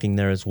contracting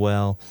there as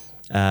well.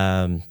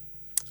 And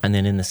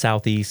then in the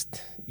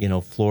Southeast,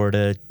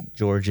 Florida,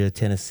 Georgia,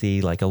 Tennessee,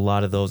 like a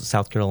lot of those,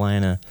 South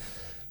Carolina,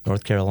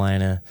 North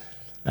Carolina.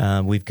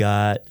 We've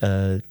got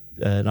an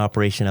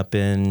operation up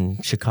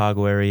in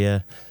Chicago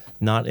area.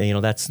 Not,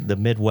 that's the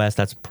Midwest.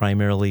 That's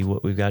primarily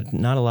what we've got.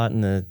 Not a lot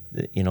in the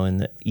in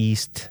the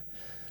East,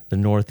 the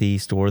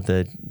Northeast, or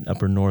the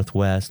upper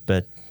Northwest,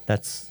 but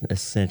that's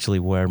essentially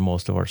where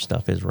most of our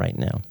stuff is right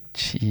now.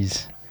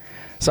 Jeez.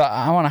 So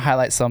I want to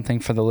highlight something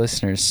for the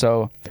listeners.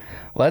 So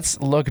let's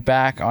look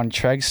back on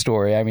Tregg's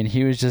story.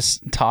 He was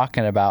just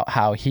talking about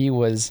how he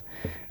was,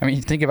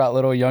 think about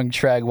little young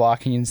Tregg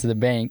walking into the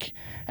bank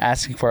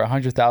asking for a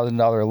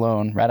 $100,000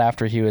 loan right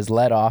after he was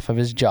let off of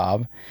his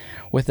job,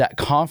 with that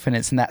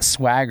confidence and that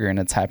swagger in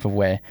a type of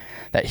way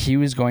that he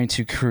was going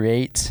to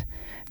create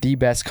the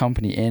best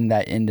company in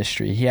that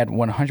industry. He had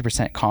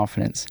 100%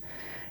 confidence.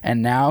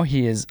 And now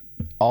he is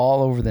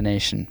all over the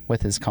nation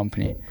with his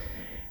company.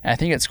 And I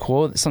think it's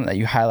cool. Something that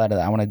you highlighted that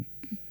I want to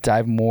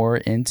dive more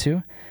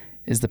into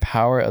is the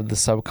power of the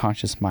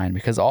subconscious mind,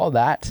 because all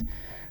that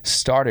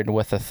started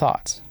with a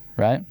thought,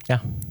 right? Yeah.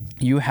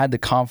 You had the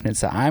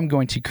confidence that I'm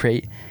going to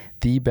create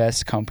the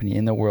best company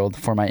in the world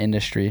for my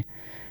industry.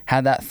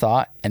 Had that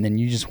thought, and then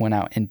you just went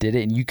out and did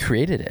it, and you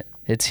created it.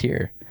 It's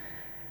here.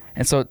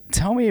 And so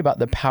tell me about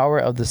the power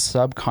of the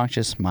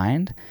subconscious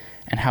mind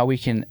and how we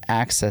can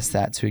access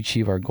that to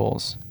achieve our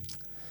goals.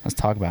 Let's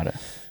talk about it.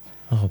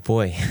 Oh,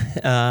 boy.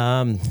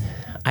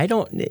 I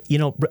don't,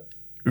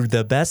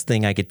 the best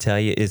thing I could tell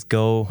you is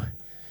go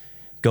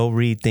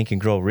read Think and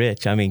Grow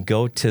Rich.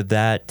 Go to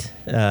that.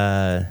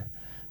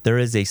 There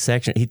is a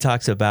section, he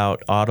talks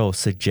about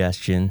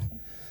auto-suggestion.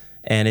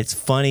 And it's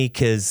funny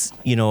because,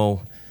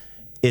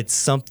 it's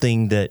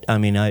something that,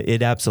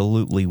 it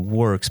absolutely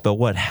works. But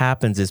what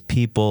happens is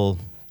people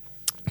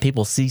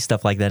see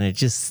stuff like that, and it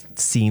just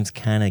seems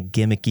kind of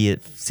gimmicky.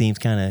 It seems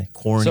kind of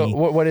corny. So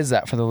what is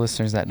that for the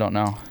listeners that don't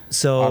know?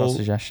 So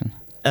auto-suggestion.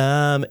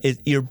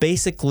 You're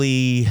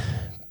basically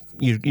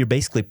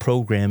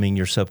programming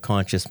your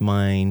subconscious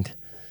mind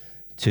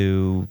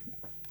to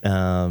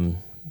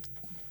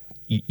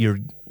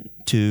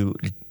to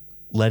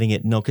letting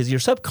it know, because your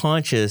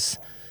subconscious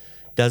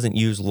doesn't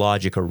use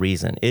logic or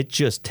reason. It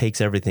just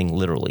takes everything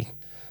literally.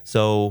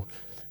 So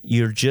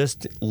you're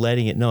just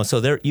letting it know. So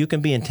there, you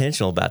can be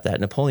intentional about that.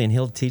 Napoleon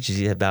Hill teaches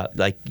you about,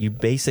 like, you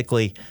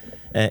basically,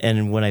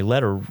 and when I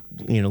later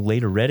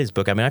read his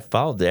book, I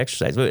followed the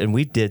exercise, and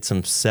we did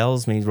some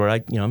sales meetings where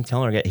I'm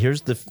telling her,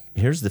 here's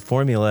the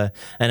formula,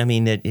 and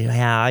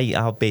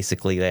I'll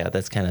basically,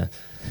 that's kind of,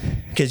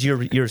 because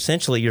you're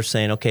essentially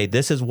saying, okay,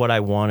 this is what I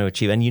want to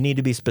achieve, and you need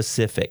to be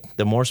specific.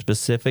 The more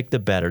specific, the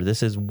better.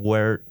 This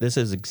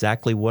is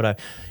exactly what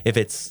if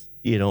it's,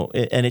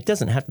 and it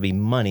doesn't have to be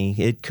money.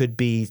 It could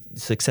be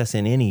success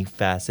in any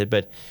facet,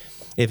 but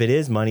if it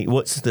is money,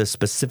 what's the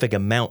specific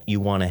amount you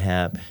want to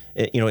have?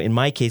 In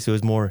my case, it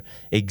was more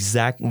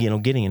exact,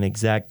 getting an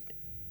exact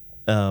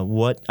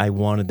what I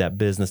wanted that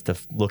business to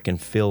look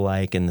and feel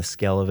like, and the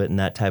scale of it and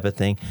that type of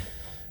thing.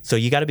 So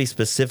you got to be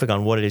specific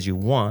on what it is you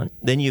want.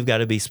 Then you've got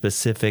to be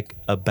specific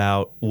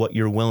about what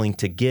you're willing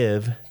to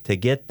give to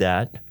get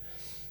that.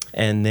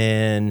 And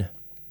then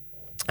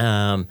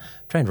trying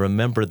to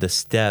remember the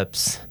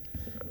steps.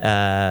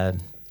 But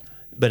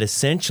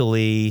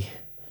essentially,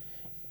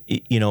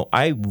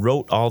 I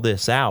wrote all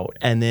this out,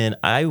 and then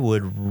I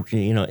would,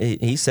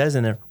 he says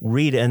in there,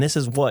 read it. And this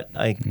is what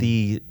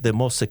the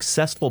most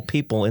successful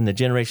people in the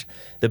generation,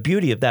 the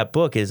beauty of that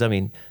book is,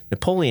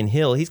 Napoleon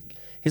Hill, he's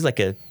like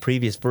a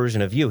previous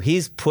version of you.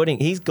 He's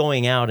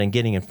going out and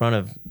getting in front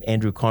of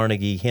Andrew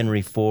Carnegie,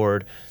 Henry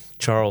Ford,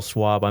 Charles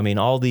Schwab.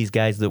 All these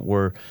guys that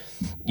were,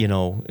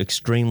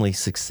 extremely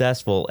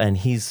successful, and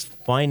he's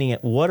finding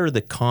out what are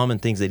the common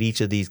things that each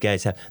of these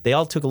guys have. They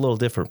all took a little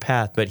different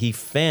path, but he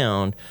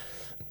found,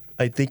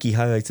 I think he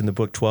highlights in the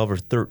book 12 or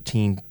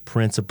 13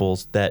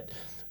 principles that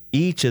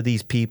each of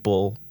these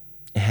people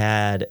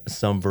had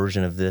some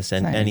version of this,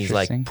 and he's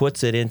like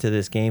puts it into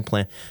this game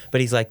plan.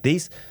 But he's like,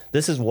 this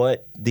is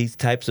what these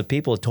types of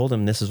people had told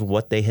him, this is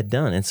what they had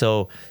done. And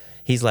so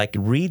he's like,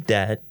 read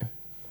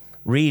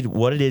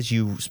what it is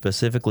you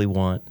specifically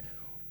want,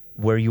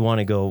 where you want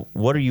to go,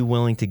 what are you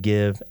willing to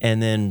give,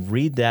 and then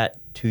read that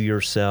to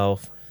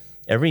yourself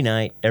every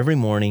night, every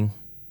morning,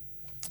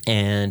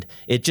 and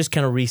it just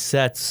kind of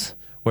resets.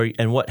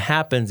 And what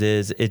happens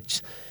is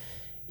it's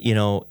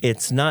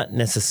not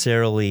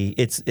necessarily,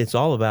 it's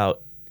all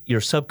about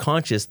your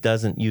subconscious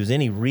doesn't use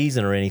any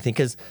reason or anything,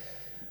 because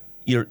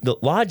the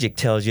logic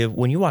tells you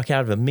when you walk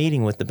out of a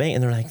meeting with the bank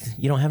and they're like,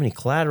 you don't have any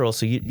collateral,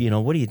 so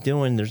what are you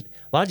doing?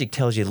 Logic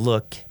tells you,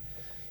 look,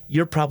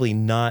 you're probably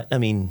not,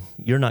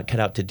 you're not cut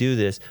out to do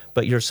this,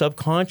 but your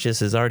subconscious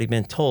has already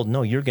been told,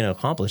 no, you're going to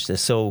accomplish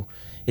this. So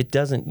it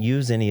doesn't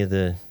use any of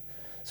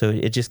so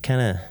it just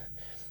kind of,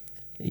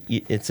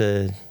 it's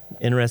a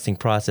interesting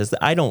process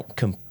that I don't,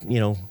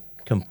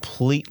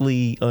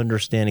 completely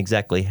understand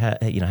exactly how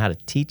to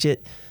teach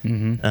it.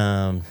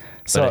 Mm-hmm.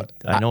 So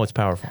I know it's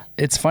powerful.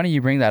 It's funny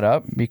you bring that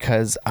up,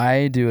 because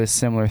I do a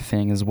similar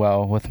thing as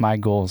well with my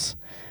goals.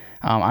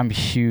 I'm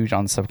huge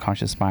on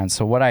subconscious mind.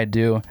 So what I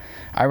do,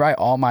 I write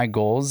all my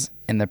goals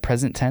in the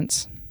present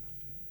tense.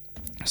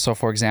 So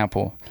for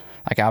example,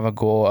 like I have a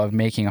goal of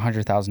making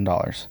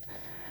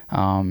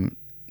 $100,000.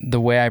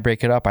 The way I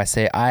break it up, I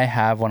say I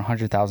have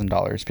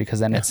 $100,000, because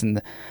then it's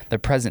in the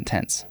present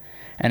tense.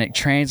 And it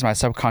trains my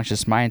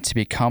subconscious mind to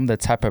become the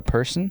type of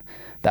person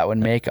that would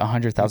make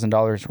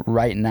 $100,000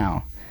 right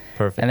now.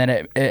 Perfect. And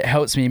then it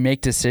helps me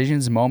make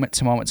decisions moment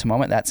to moment to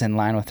moment that's in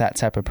line with that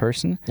type of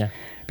person. Yeah.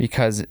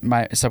 Because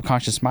my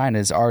subconscious mind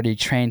is already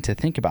trained to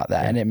think about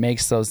that, and it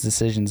makes those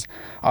decisions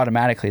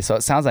automatically. So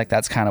it sounds like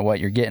that's kind of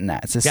what you're getting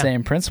at. It's the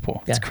same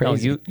principle. It's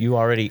crazy. No, you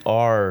already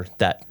are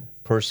that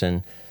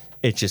person.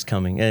 It's just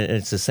coming.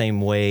 It's the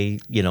same way,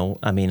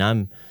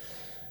 I'm,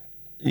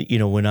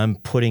 when I'm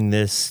putting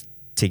this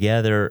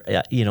together,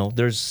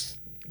 there's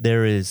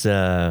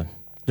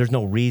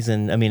no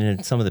reason.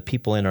 And some of the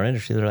people in our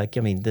industry, they're like,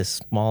 this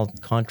small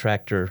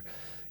contractor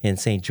in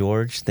St.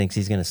 George thinks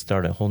he's going to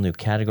start a whole new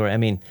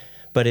category.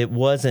 But it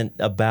wasn't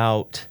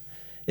about,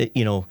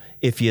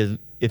 if you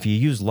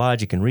use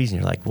logic and reason,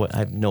 you're like, what? I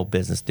have no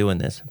business doing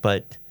this.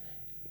 But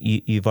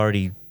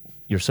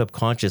your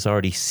subconscious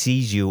already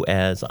sees you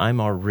as, I'm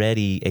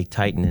already a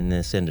titan in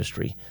this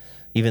industry.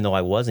 Even though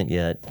I wasn't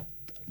yet,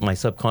 my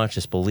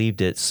subconscious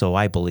believed it, so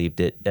I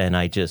believed it. And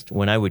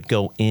when I would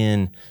go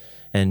in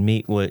and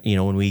meet with,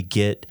 when we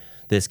get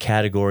this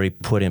category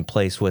put in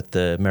place with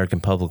the American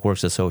Public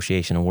Works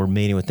Association, and we're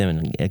meeting with them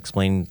and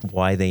explaining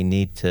why they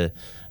need to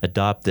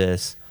adopt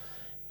this,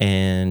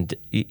 and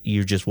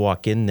you just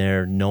walk in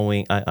there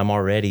knowing I'm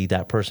already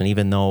that person,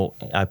 even though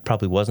I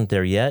probably wasn't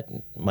there yet.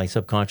 My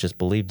subconscious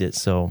believed it.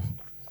 So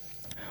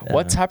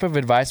what type of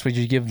advice would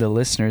you give the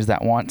listeners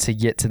that want to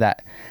get to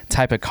that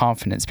type of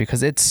confidence?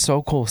 Because it's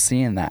so cool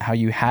seeing that, how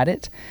you had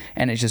it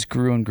and it just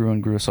grew and grew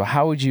and grew. So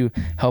how would you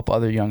help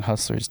other young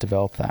hustlers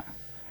develop that?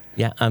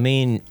 Yeah,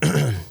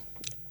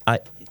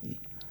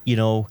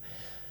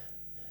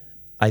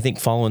 I think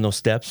following those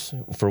steps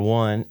for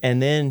one,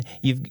 and then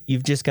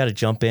you've just got to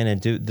jump in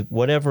and do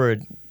whatever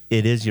it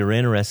is you're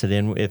interested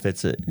in. If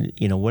it's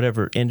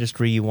whatever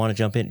industry you want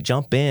to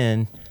jump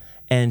in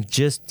and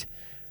just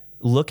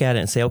look at it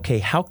and say, okay,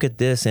 how could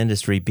this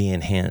industry be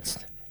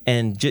enhanced?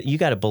 And you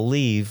got to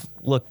believe.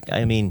 Look,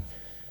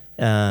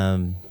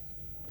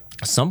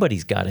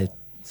 somebody's got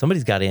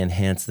to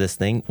enhance this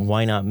thing.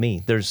 Why not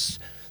me? There's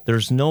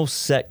no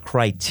set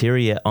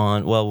criteria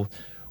on, well,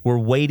 we're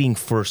waiting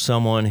for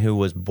someone who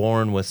was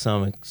born with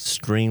some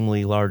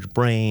extremely large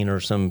brain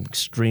or some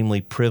extremely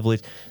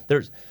privileged.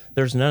 There's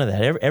none of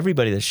that.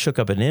 Everybody that shook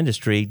up an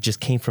industry just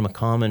came from a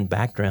common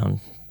background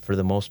for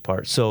the most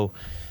part. So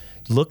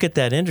look at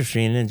that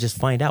industry and then just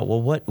find out,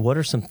 well, what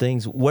are some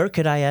things, where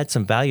could I add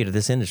some value to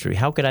this industry?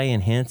 How could I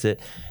enhance it?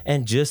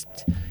 And just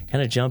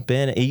kind of jump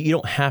in. You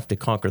don't have to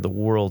conquer the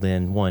world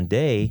in one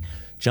day.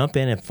 Jump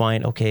in and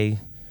find, okay,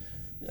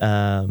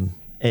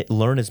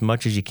 learn as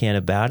much as you can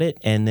about it,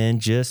 and then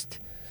just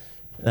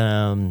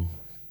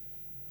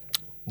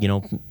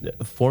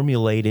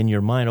formulate in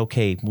your mind,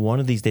 okay, one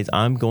of these days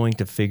I'm going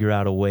to figure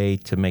out a way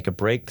to make a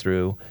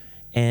breakthrough,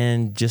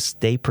 and just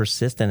stay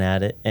persistent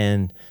at it,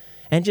 and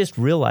just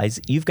realize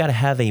you've got to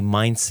have a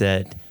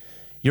mindset.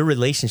 Your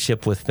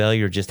relationship with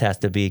failure just has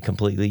to be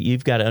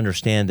you've got to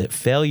understand that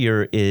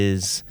failure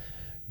is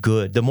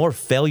good. The more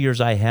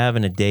failures I have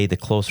in a day, the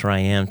closer I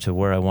am to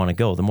where I want to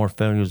go. The more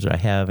failures I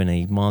have in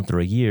a month or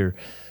a year.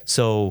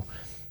 So,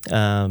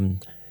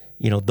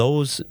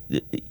 those,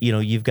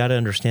 you've got to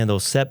understand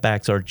those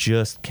setbacks are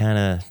just kind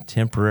of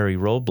temporary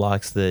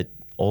roadblocks that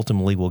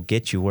ultimately will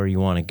get you where you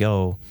want to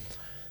go.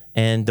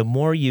 And the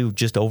more you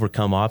just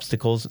overcome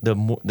obstacles, the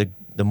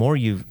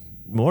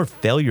more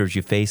failures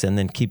you face and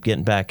then keep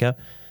getting back up,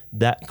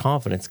 that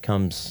confidence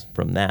comes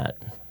from that,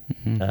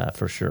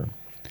 for sure.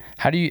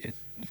 How do you,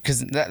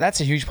 because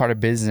that's a huge part of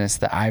business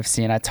that I've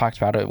seen. I talked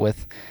about it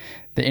with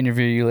the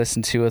interview you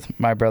listened to with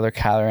my brother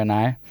Kyler and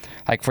I.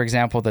 Like, for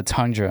example, the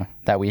Tundra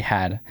that we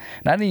had.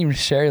 And I didn't even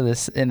share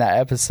this in that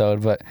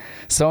episode, but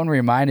someone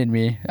reminded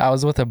me. I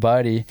was with a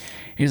buddy.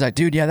 He was like,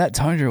 dude, yeah, that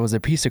Tundra was a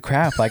piece of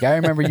crap. Like, I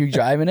remember you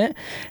driving it,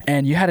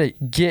 and you had to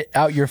get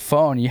out your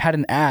phone. You had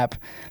an app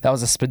that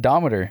was a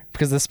speedometer,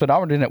 because the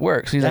speedometer didn't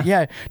work. So he's like,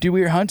 yeah, dude,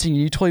 we were hunting.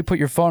 You totally put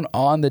your phone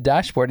on the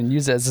dashboard and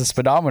use it as a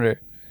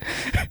speedometer.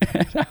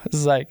 And I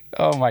was like,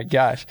 oh my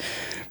gosh.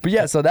 But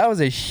yeah, so that was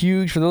a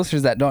huge, for the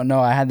listeners that don't know,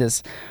 I had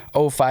this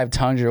 05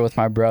 Tundra with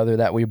my brother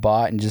that we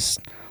bought and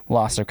just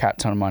lost a crap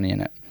ton of money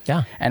in it.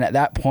 Yeah. And at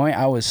that point,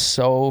 I was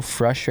so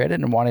frustrated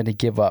and wanted to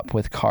give up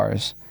with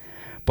cars.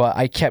 But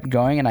I kept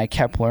going and I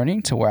kept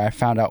learning to where I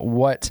found out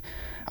what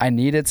I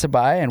needed to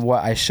buy and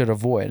what I should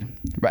avoid.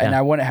 Right. Yeah. And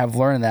I wouldn't have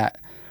learned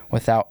that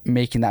without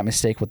making that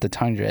mistake with the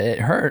Tundra. It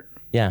hurt.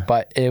 Yeah.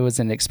 But it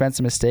was an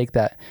expensive mistake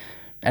that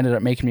ended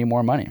up making me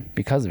more money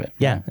because of it.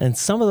 Yeah. And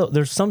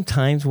there's some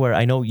times where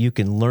I know you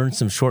can learn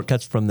some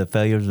shortcuts from the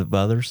failures of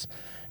others,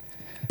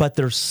 but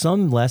there's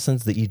some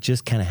lessons that you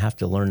just kind of have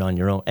to learn on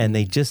your own. And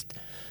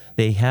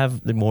they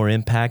have more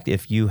impact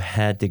if you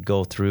had to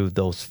go through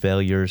those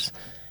failures,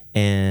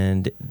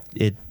 and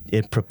it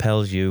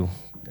propels you.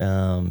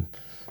 So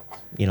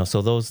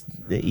those,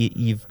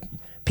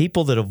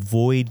 people that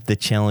avoid the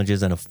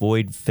challenges and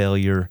avoid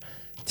failure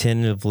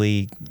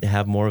tentatively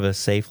have more of a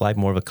safe life,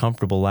 more of a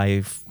comfortable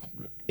life,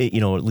 at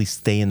least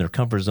stay in their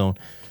comfort zone.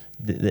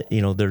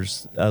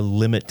 There's a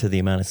limit to the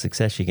amount of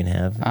success you can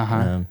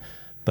have.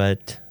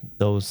 But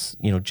those,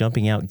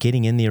 getting out,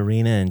 getting in the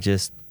arena and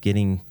just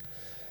getting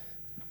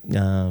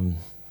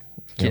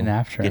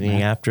after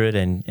it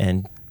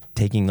and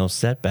taking those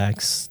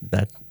setbacks,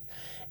 that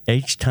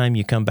each time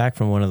you come back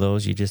from one of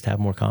those, you just have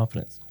more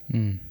confidence.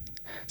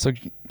 So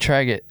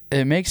Tregg,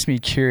 it makes me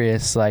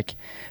curious, like,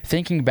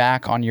 thinking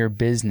back on your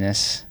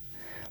business,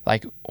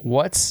 like,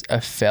 what's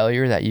a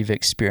failure that you've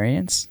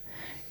experienced,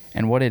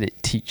 and what did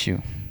it teach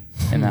you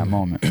in that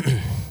moment?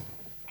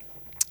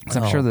 Because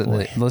I'm sure that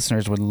the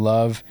listeners would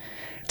love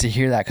to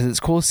hear that, because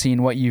it's cool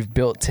seeing what you've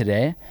built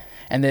today,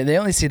 and they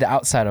only see the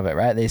outside of it,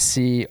 right? They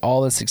see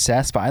all the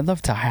success, but I'd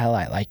love to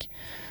highlight, like,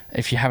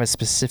 if you have a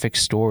specific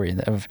story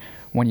of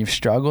when you've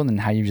struggled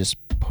and how you just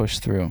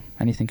pushed through.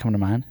 Anything come to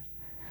mind?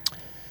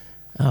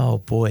 Oh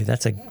boy,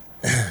 that's a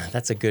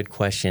good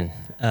question.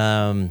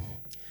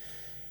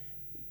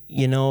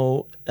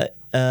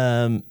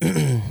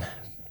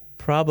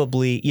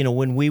 Probably,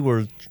 when we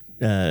were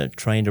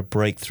trying to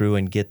break through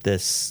and get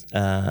this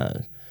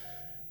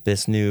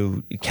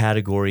new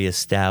category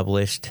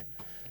established,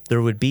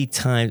 there would be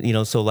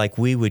times, so like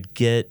we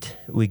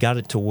got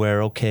it to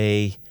where,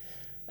 okay,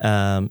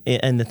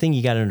 and the thing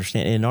you got to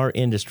understand in our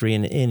industry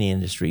and in any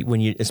industry,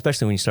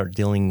 especially when you start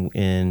dealing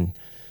in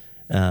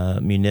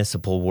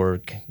municipal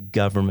work,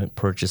 government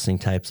purchasing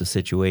types of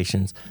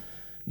situations,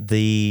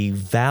 the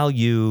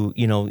value,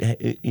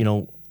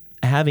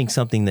 having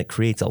something that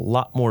creates a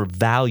lot more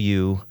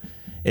value,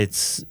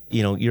 it's,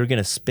 you're going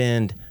to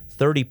spend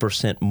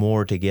 30%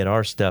 more to get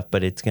our stuff,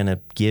 but it's going to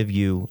give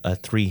you a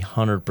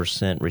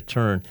 300%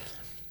 return.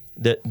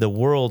 The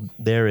world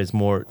there is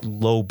more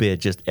low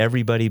bid, just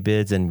everybody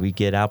bids, and we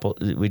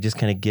just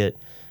kind of get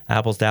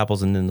apples to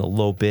apples, and then the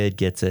low bid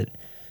gets it.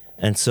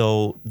 And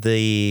so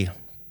we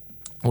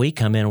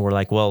come in and we're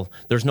like, well,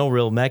 there's no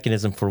real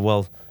mechanism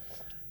for,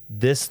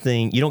 this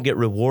thing, you don't get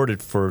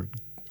rewarded for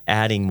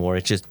adding more.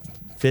 It's just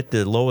fit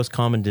the lowest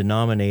common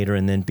denominator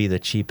and then be the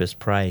cheapest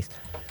price.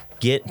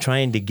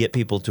 Trying to get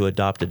people to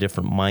adopt a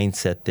different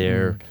mindset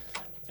there.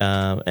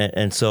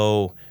 And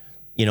so,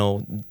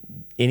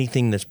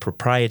 anything that's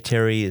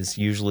proprietary is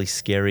usually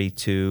scary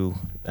to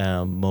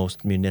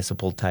most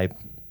municipal type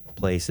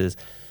places.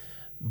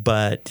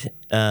 But,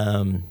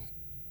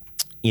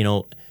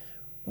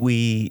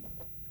 we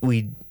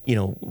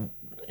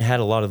had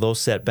a lot of those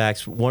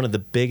setbacks. One of the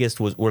biggest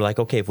was, we're like,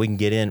 okay, if we can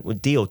get in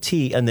with DOT,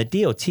 and the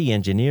DOT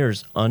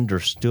engineers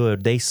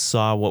understood, they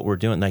saw what we're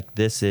doing. Like,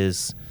 this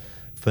is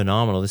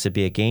phenomenal. This would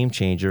be a game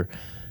changer.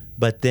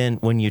 But then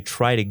when you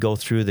try to go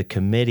through the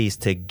committees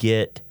to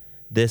get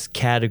this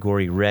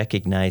category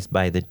recognized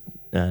by the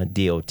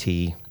DOT,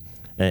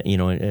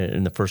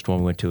 and the first one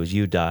we went to was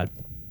UDOT,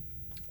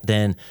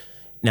 then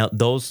now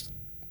those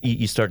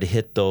you start to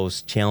hit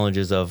those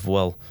challenges of,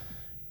 well,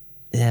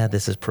 yeah,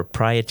 this is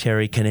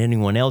proprietary. Can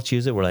anyone else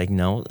use it? We're like,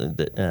 no,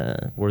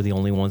 we're the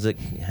only ones that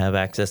have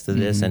access to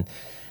this,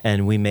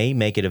 and we may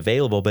make it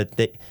available, but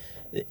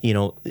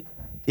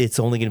it's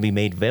only going to be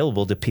made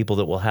available to people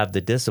that will have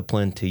the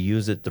discipline to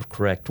use it the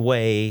correct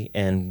way.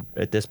 And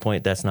at this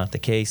point, that's not the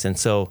case. And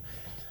so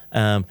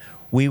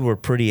we were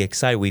pretty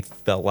excited. We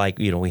felt like,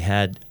 we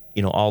had,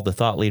 all the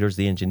thought leaders,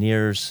 the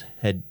engineers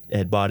had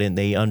bought in.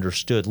 They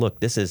understood, look,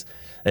 this is,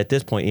 at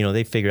this point,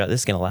 they figured out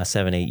this is going to last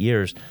 7-8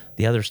 years.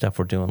 The other stuff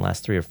we're doing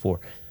lasts 3 or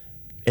 4.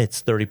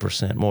 It's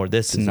 30% more.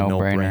 This is a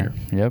no-brainer.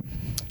 Yep.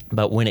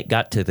 But when it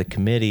got to the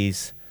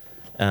committees,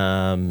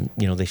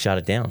 they shot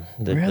it down.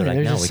 Really?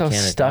 They're just so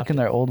stuck in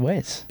their old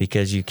ways.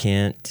 Because you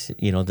can't,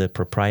 the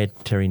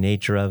proprietary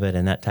nature of it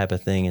and that type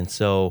of thing. And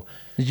so...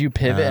 Did you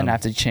pivot and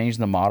have to change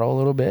the model a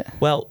little bit?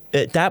 Well,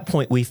 at that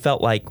point, we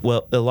felt like,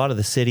 a lot of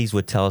the cities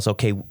would tell us,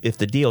 okay, if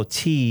the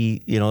DOT,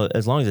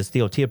 as long as it's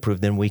DOT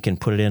approved, then we can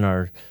put it in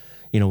our,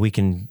 we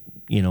can,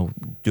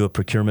 do a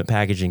procurement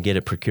package and get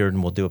it procured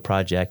and we'll do a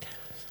project.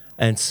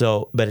 And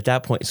so, but at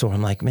that point, so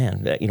I'm like,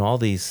 man, all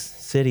these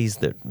cities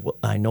that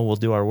I know will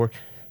do our work,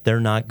 they're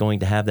not going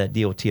to have that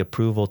DOT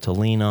approval to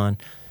lean on.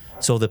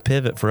 So the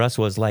pivot for us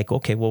was like,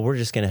 okay, well, we're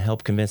just going to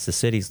help convince the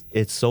cities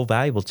it's so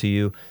valuable to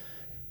you.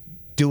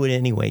 Do it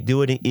anyway.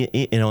 Do it,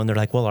 and they're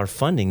like, well, our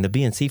funding, the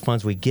B&C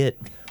funds we get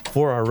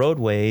for our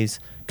roadways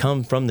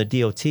come from the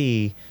DOT.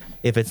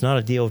 If it's not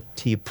a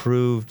DOT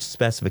approved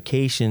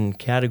specification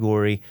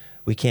category,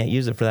 we can't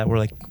use it for that. We're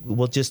like,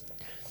 well, just,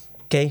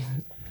 okay,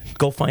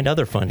 go find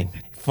other funding.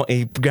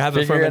 Grab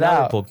it from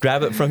another pool.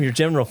 Grab it from your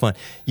general fund.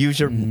 Use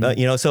your,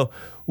 so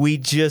we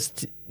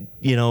just,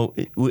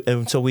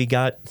 so we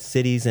got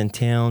cities and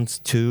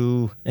towns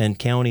and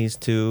counties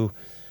to,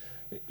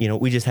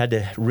 we just had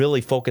to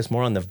really focus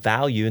more on the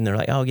value. And they're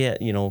like, oh, yeah,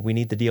 we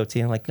need the DOT.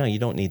 And I'm like, no, you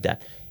don't need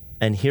that.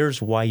 And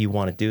here's why you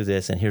want to do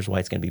this. And here's why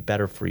it's going to be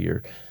better for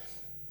your,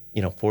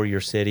 for your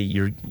city.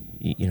 You're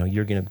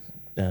going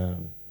to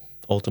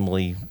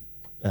ultimately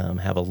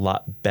have a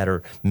lot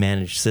better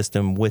managed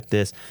system with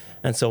this.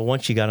 And so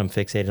once you got them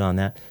fixated on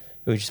that,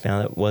 we just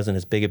found that it wasn't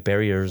as big a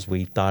barrier as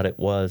we thought it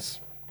was.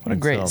 What a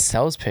great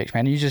sales pitch,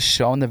 man. You just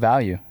shown the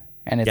value.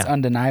 And it's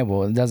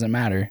undeniable. It doesn't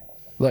matter.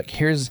 Look,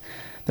 here's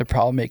the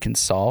problem it can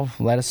solve.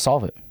 Let us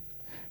solve it.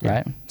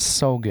 Right?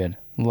 So good.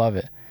 Love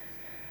it.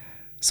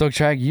 So,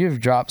 Tregg,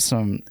 you've dropped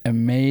some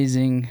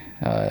amazing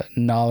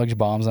knowledge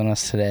bombs on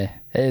us today.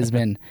 It has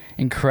been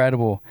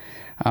incredible.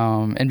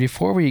 And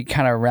before we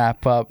kind of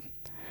wrap up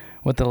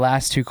with the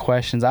last 2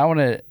 questions, I want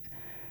to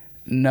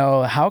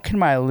know, how can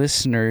my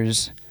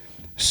listeners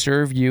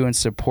serve you and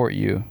support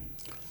you?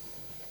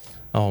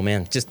 Oh,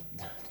 man, just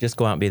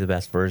go out and be the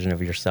best version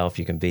of yourself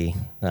you can be.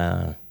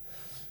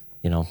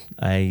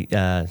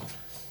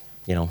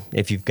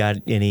 If you've got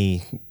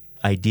any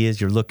ideas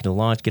you're looking to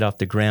launch, get off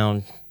the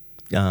ground,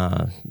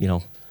 come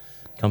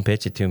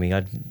pitch it to me.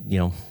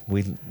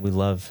 We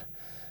love,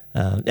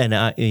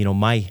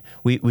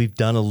 we've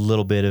done a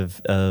little bit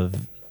of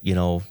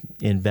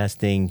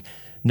investing.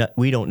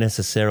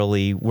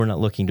 We're not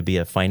looking to be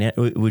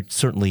we're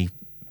certainly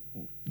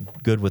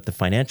good with the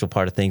financial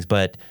part of things,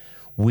 but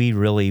we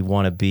really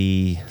want to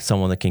be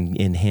someone that can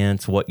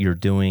enhance what you're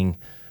doing,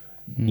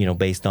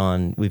 based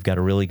on, we've got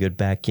a really good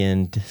back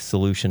end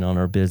solution on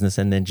our business,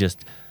 and then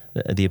just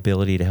the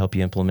ability to help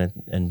you implement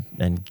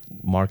and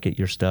market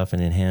your stuff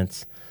and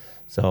enhance.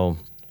 So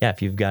yeah,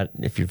 if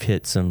you've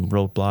hit some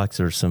roadblocks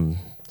or some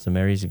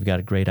areas, you've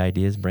got great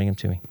ideas, bring them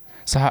to me.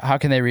 So how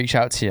can they reach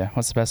out to you?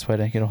 What's the best way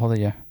to get a hold of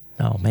you?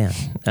 Oh man,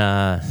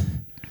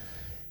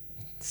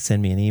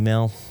 send me an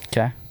email.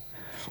 Okay.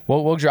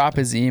 Well, we'll drop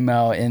his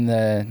email in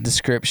the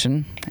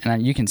description,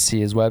 and you can see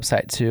his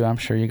website too. I'm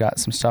sure you got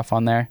some stuff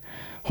on there.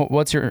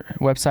 What's your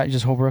website?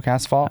 Just Holbrook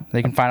Asphalt?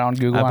 They can find it on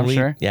Google, I'm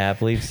sure. Yeah, I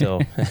believe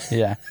so.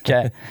 Yeah.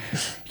 Okay.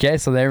 Okay,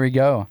 so there we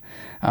go.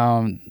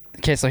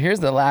 Okay, so here's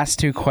the last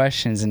 2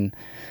 questions, and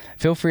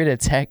feel free to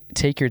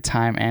take your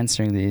time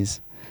answering these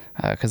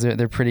because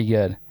they're pretty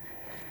good.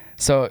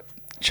 So,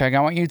 Tregg, I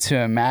want you to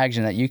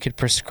imagine that you could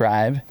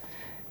prescribe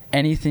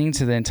anything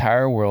to the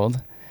entire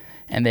world,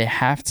 and they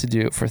have to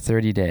do it for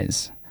 30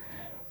 days.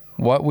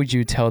 What would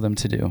you tell them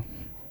to do?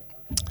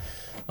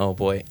 Oh,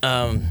 boy.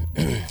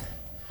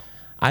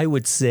 I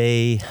would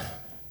say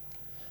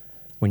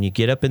when you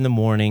get up in the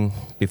morning,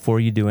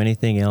 before you do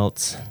anything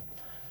else,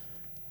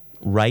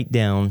 write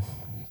down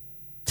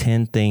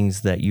 10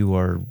 things that you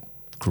are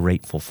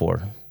grateful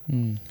for.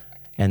 And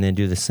then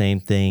do the same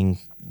thing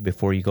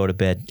before you go to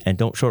bed. And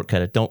don't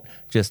shortcut it. Don't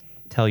just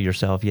tell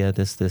yourself,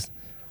 this.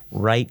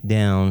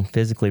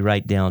 Physically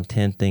write down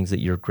 10 things that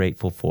you're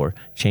grateful for.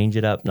 Change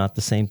it up, not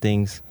the same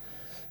things.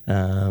 You're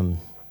going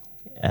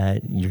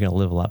to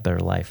live a lot better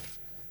life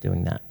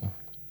doing that.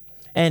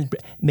 And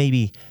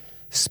maybe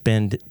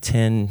spend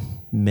 10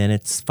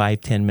 minutes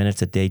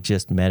a day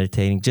just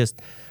meditating,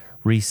 just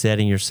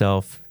resetting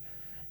yourself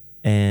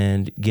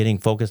and getting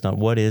focused on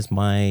what is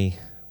my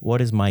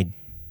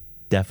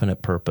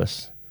definite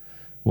purpose?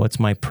 What's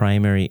my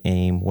primary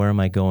aim? Where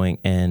am I going?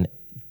 And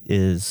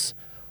is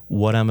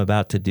what I'm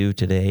about to do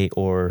today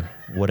or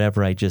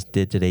whatever I just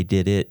did today,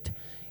 did it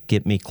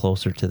get me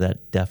closer to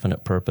that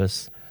definite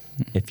purpose?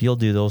 If you'll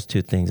do those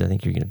two things, I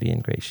think you're going to be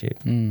in great shape.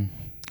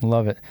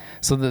 Love it.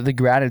 So the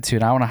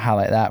gratitude, I want to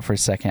highlight that for a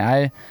second.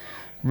 I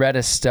read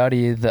a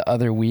study the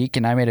other week,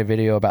 and I made a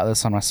video about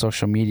this on my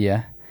social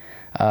media.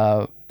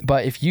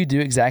 But if you do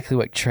exactly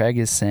what Tregg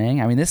is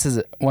saying, I mean, this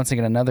is, once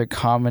again, another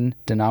common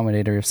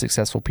denominator of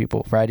successful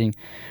people, writing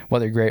what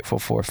they're grateful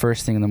for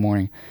first thing in the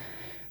morning.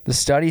 The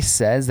study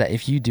says that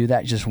if you do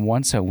that just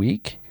once a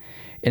week,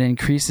 it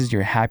increases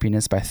your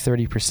happiness by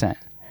 30%.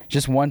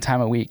 Just one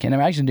time a week. And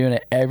imagine doing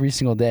it every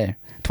single day,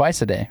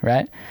 twice a day,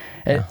 right?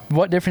 Yeah.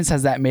 What difference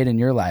has that made in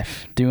your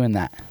life doing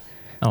that?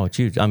 Oh, it's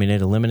huge. I mean,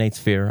 it eliminates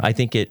fear. I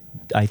think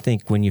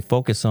when you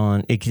focus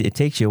on it, it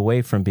takes you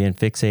away from being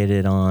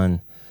fixated on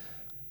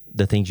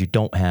the things you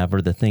don't have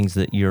or the things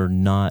that you're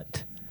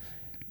not,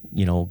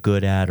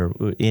 good at, or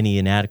any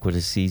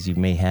inadequacies you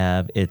may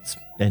have.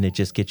 And it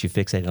just gets you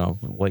fixated on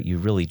what you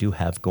really do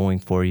have going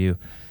for you.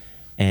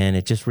 And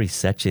it just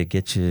resets you,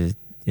 gets you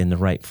in the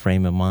right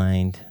frame of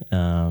mind.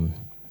 Yeah,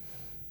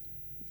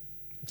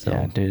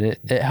 dude,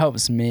 it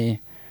helps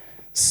me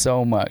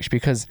so much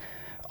because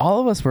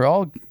all of us, we're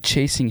all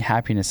chasing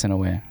happiness in a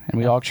way, and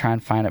we all try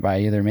and find it by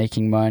either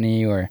making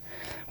money or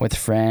with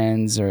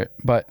friends,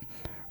 but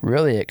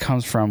really it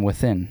comes from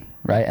within,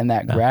 right? And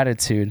that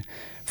gratitude,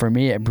 for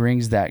me, it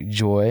brings that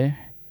joy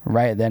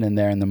right then and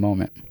there in the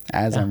moment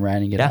as I'm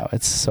writing it out.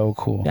 It's so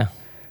cool.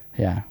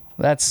 Yeah,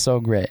 that's so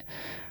great.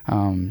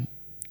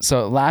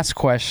 So last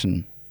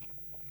question.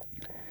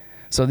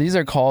 So these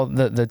are called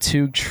the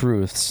two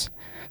truths.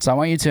 So I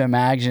want you to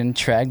imagine,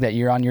 Tregg, that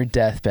you're on your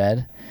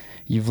deathbed.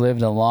 You've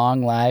lived a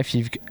long life.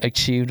 You've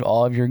achieved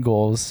all of your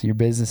goals. Your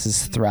business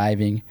is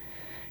thriving.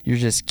 You're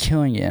just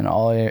killing it in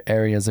all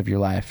areas of your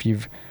life.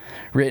 You've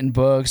written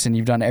books and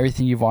you've done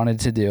everything you've wanted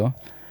to do.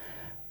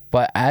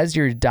 But as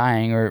you're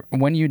dying, or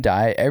when you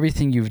die,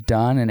 everything you've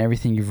done and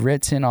everything you've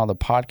written, all the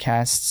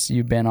podcasts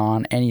you've been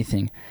on,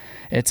 anything,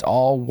 it's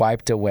all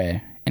wiped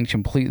away and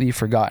completely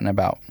forgotten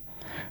about.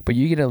 But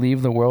you get to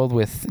leave the world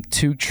with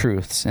two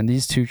truths. And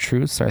these two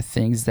truths are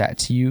things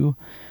that you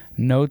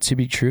know to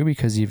be true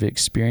because you've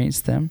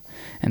experienced them,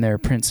 and they're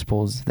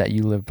principles that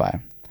you live by.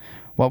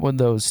 What would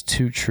those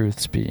two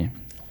truths be?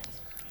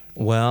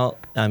 Well,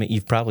 I mean,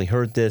 you've probably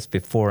heard this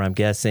before, I'm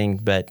guessing,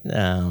 but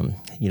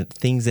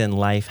things in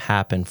life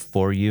happen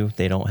for you.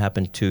 They don't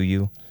happen to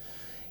you.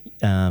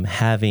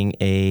 Having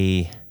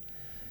a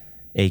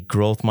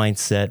growth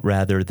mindset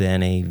rather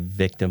than a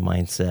victim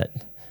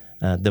mindset.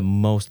 The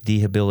most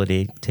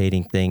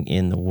debilitating thing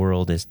in the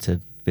world is to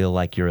feel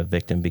like you're a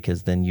victim,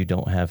 because then you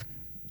don't have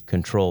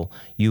control.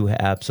 You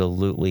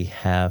absolutely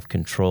have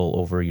control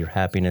over your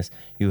happiness.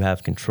 You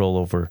have control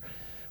over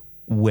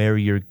where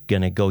you're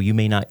going to go. You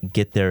may not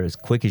get there as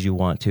quick as you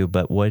want to,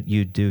 but what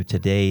you do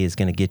today is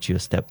going to get you a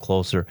step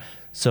closer.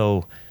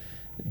 So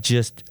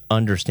just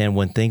understand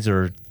when things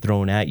are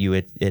thrown at you,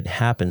 it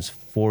happens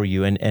for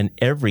you. And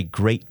every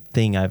great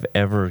thing I've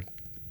ever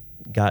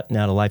gotten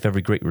out of life,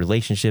 every great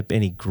relationship,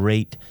 any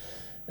great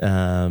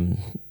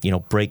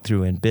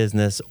breakthrough in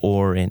business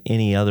or in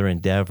any other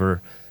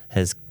endeavor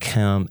has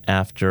come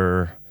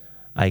after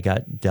I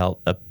got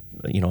dealt a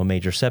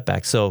major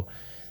setback. So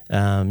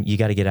you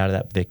got to get out of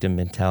that victim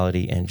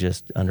mentality and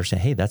just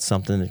understand, hey, that's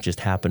something that just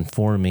happened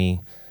for me,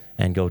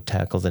 and go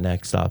tackle the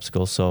next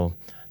obstacle. So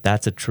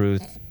that's a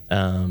truth.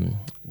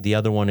 The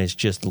other one is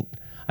just,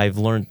 I've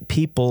learned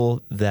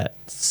people that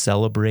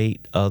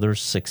celebrate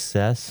others'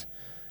 success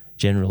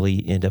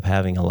generally end up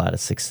having a lot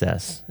of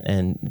success,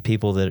 and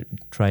people that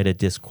try to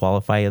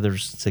disqualify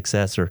others'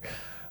 success or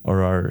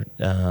are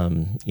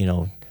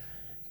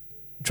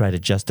try to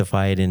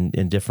justify it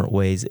in different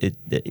ways, it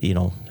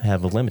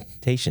have a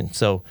limitation.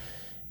 So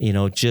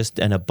just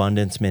an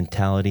abundance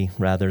mentality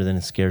rather than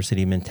a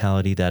scarcity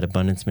mentality. That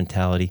abundance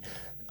mentality,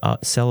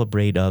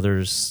 celebrate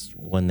others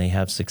when they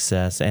have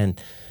success, and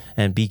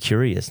be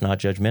curious, not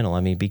judgmental.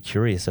 I mean, be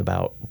curious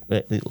about,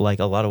 like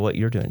a lot of what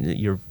you're doing.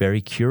 You're very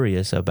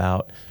curious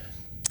about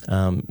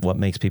what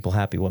makes people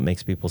happy, what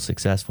makes people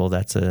successful.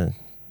 That's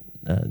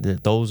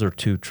those are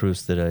two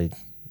truths that I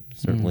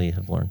certainly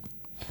have learned.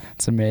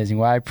 It's amazing.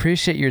 Well, I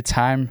appreciate your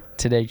time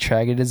today,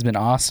 Tregg. It has been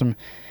awesome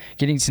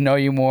getting to know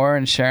you more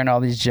and sharing all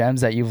these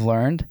gems that you've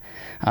learned.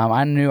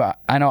 I know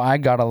I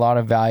got a lot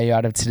of value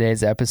out of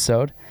today's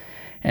episode.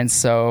 And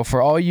so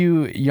for all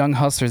you young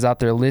hustlers out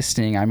there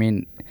listening, I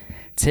mean,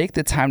 take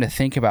the time to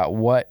think about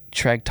what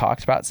Tregg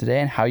talked about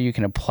today and how you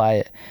can apply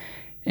it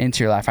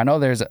into your life. I know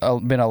there's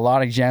been a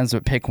lot of gems,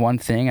 but pick one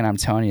thing, and I'm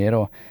telling you,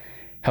 it'll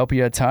help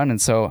you a ton.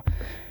 And so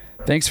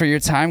thanks for your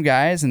time,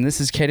 guys. And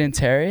this is Kate and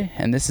Terry,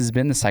 and this has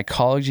been The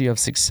Psychology of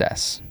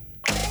Success.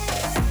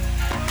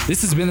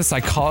 This has been The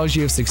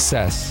Psychology of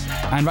Success.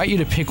 I invite you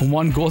to pick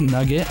one golden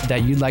nugget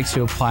that you'd like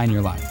to apply in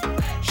your life.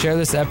 Share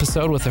this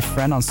episode with a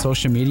friend on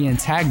social media and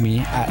tag me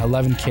at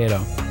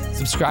 11Kato.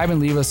 Subscribe and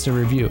leave us a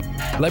review.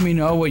 Let me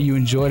know what you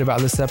enjoyed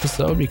about this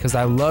episode, because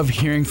I love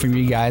hearing from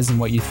you guys and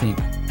what you think.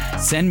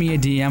 Send me a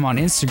DM on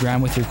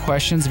Instagram with your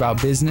questions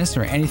about business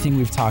or anything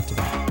we've talked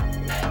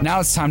about. Now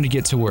it's time to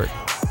get to work.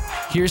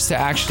 Here's to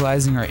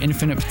actualizing our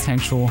infinite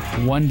potential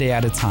one day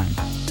at a time.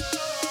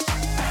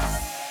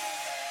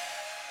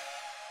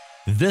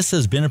 This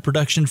has been a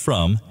production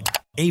from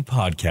a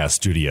podcast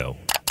studio.